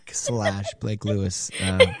 Blake Lewis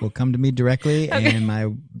will come to me directly. Okay. And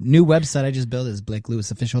my new website I just built is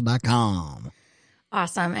BlakeLewisOfficial.com.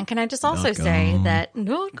 Awesome. And can I just also say that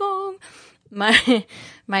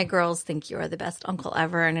my girls think you are the best uncle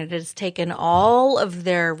ever, and it has taken all of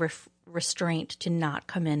their restraint to not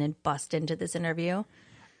come in and bust into this interview.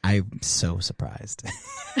 I'm so surprised.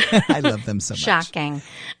 I love them so much. Shocking.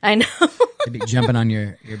 I know. They'd be jumping on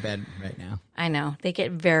your bed right now. I know. They get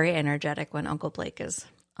very energetic when Uncle Blake is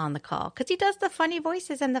on the call because he does the funny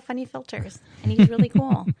voices and the funny filters, and he's really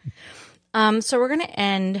cool. So we're going to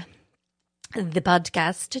end the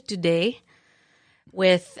podcast today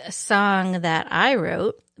with a song that I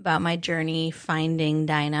wrote about my journey finding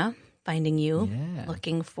Dinah, finding you,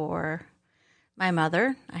 looking for my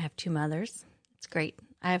mother. I have 2 mothers. It's great.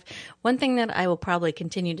 I have one thing that I will probably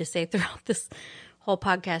continue to say throughout this whole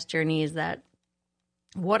podcast journey is that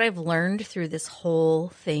what I've learned through this whole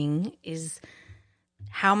thing is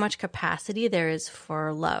how much capacity there is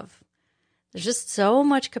for love. There's just so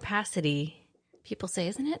much capacity. People say,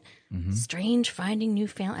 isn't it strange finding new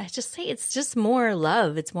family? I just say it's just more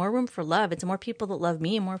love. It's more room for love. It's more people that love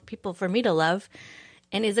me and more people for me to love.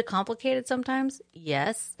 And is it complicated sometimes?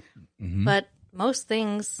 Yes. But most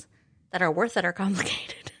things that are worth it are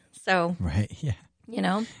complicated. So, right, yeah. You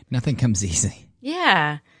know? Nothing comes easy.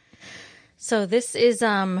 Yeah. So this is,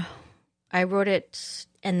 I wrote it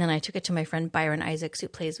and then I took it to my friend Byron Isaacs, who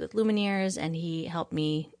plays with Lumineers, and he helped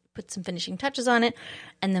me put some finishing touches on it.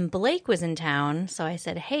 And then Blake was in town, so I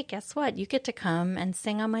said, hey, guess what? You get to come and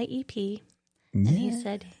sing on my EP. Yeah. And he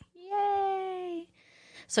said, yay.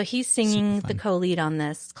 So he's singing the co-lead on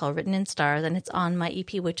this. It's called Written in Stars, and it's on my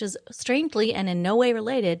EP, which is strangely and in no way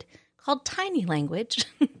related, called Tiny Language.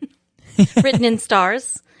 Written in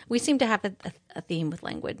Stars. We seem to have a theme with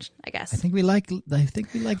language, I guess. I think we like the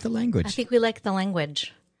language. I think we like the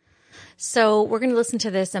language. So we're going to listen to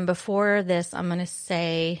this, and before this, I'm going to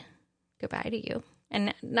say goodbye to you.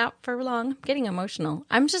 And not for long. I'm getting emotional.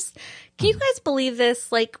 Can you guys believe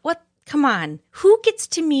this? Like, what? Come on. Who gets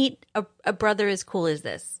to meet a brother as cool as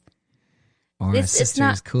this? Or a sister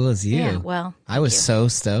as cool as you. Yeah, well, I was so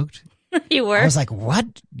stoked. You were? I was like, what?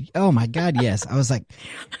 Oh, my God, yes. I was like,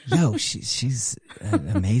 yo, she's an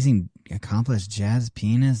amazing, accomplished jazz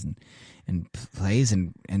pianist and plays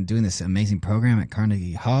and doing this amazing program at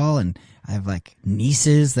Carnegie Hall. And I have, like,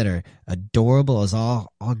 nieces that are adorable as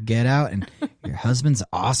all get out. And your husband's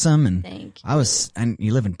awesome. And thank you. And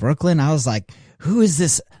you live in Brooklyn. I was like, who is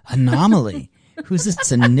this anomaly? Who's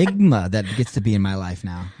this enigma that gets to be in my life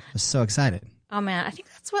now? I was so excited. Oh man, I think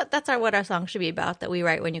that's what our song should be about, that we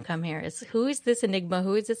write when you come here, is who is this enigma?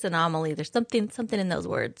 Who is this anomaly? There's something in those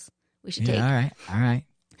words we should take. All right.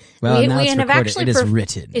 Well, now it's recorded. It is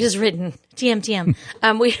written. It is written. TM.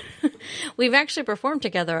 We've actually performed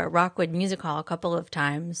together at Rockwood Music Hall a couple of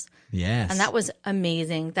times. Yes. And that was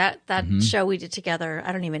amazing. That show we did together,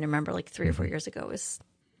 I don't even remember, like 3 or 4 years ago, was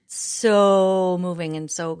so moving and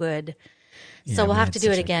so good. Yeah, so we'll have to do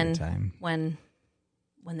it again when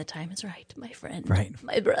the time is right, my friend. Right.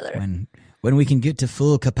 My brother. When we can get to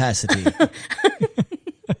full capacity. I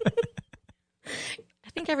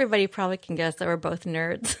think everybody probably can guess that we're both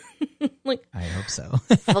nerds. Like, I hope so.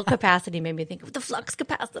 Full capacity made me think of the flux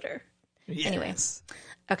capacitor. Yes. Anyway.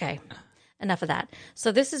 Okay. Enough of that.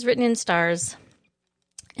 So this is Written in Stars.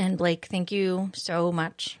 And Blake, thank you so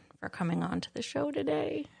much for coming on to the show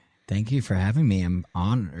today. Thank you for having me. I'm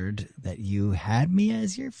honored that you had me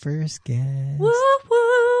as your first guest. Woo,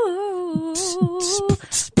 woo.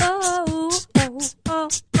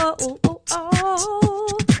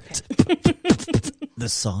 The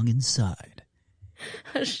song inside.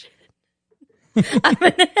 Oh, shit. I'm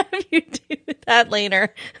going to have you do that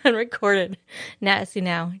later and record it. Now, see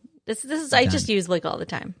now. This is I just use Blake all the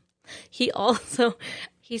time. He's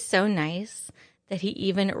so nice that he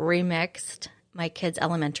even remixed my kid's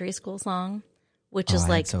elementary school song, which is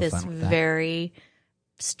like this very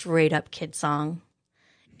straight up kid song.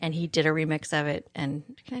 And he did a remix of it. And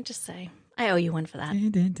can I just say, I owe you one for that.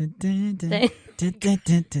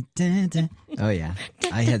 Oh, yeah.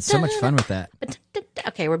 I had so much fun with that.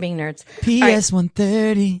 Okay, we're being nerds. PS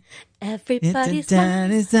 130. Everybody's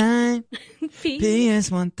time. PS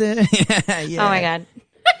 130. Yeah. Oh, my God.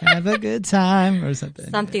 Have a good time or something.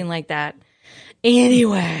 Something like that.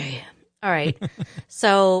 Anyway. All right.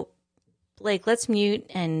 So, Blake, let's mute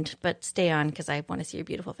but stay on because I want to see your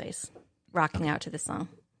beautiful face rocking out to this song.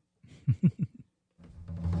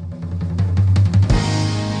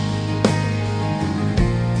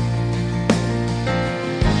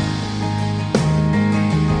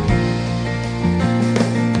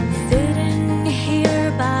 Sitting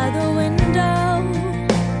here by the window,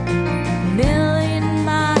 million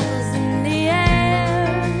miles in the air,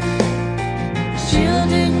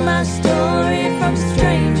 shielding my story from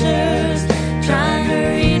strangers, trying to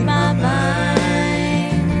read my mind.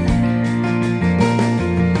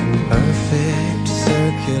 Perfect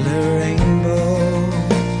circular rainbow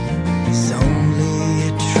is only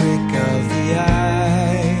a trick of the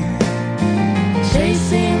eye.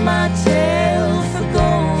 Chasing my tail for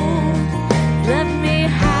gold left me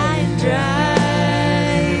high and dry.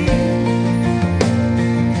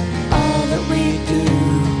 All that we do,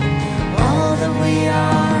 all that we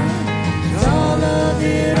are, is all of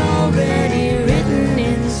it already written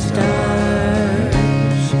in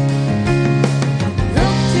stars.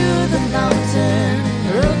 Look to the mountain,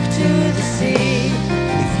 look to the sea.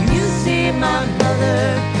 If you see my mother,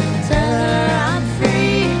 tell her I'm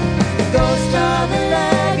free. The ghost of a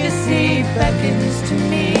legacy beckons to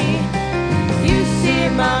me. If you see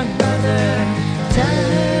my mother, tell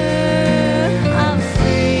her I'm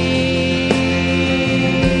free.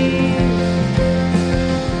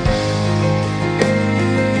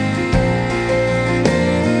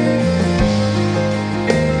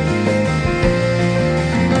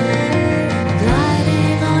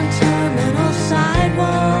 Gliding on terminal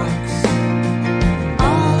sidewalks,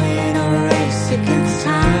 all in a race against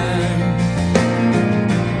time.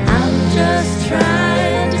 I'm just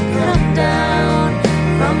trying to come down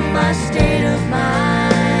from my state of mind.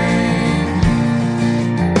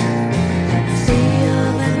 Sea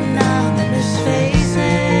of anonymous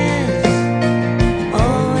faces,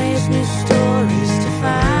 always new stories to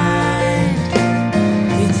find.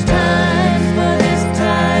 It's time for this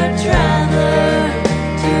time traveler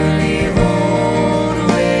to leave old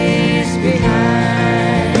ways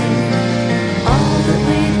behind. All that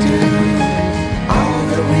we do, all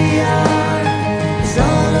that we are, is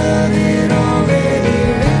all of it already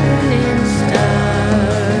written in stars.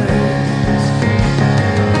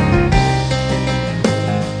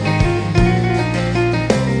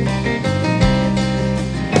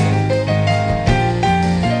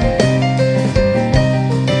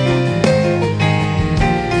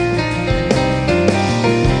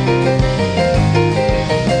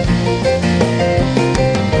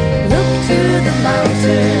 Look to the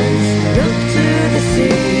mountains, look to the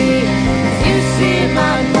sea. If you see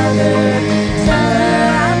my mother, tell her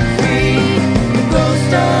I'm free. The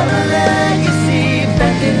ghost of a legacy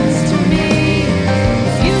beckons to me.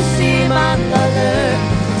 If you see my mother,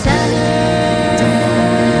 tell her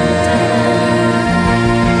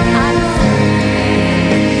I'm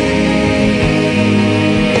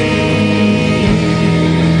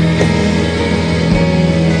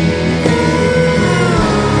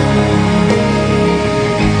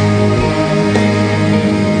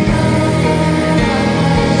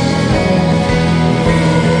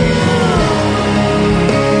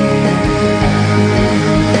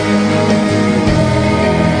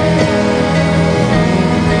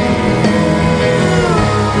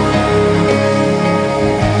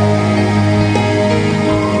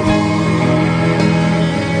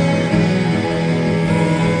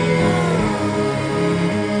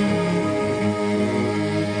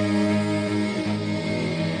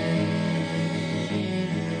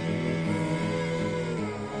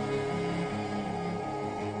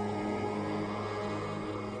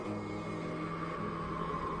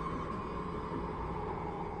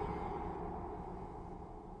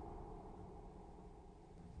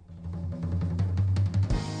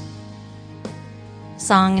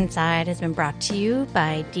Song Inside has been brought to you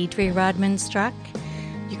by Deidre Rodman Struck.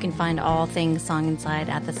 You can find all things Song Inside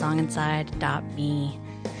at thesonginside.me.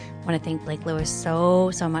 I want to thank Blake Lewis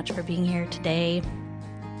so much for being here today.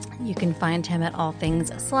 You can find him at all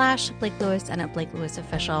things / Blake Lewis and at Blake Lewis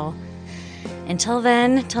Official. Until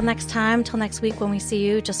then, till next time, till next week when we see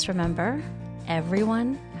you, just remember,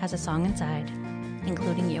 everyone has a song inside,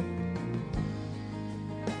 including you.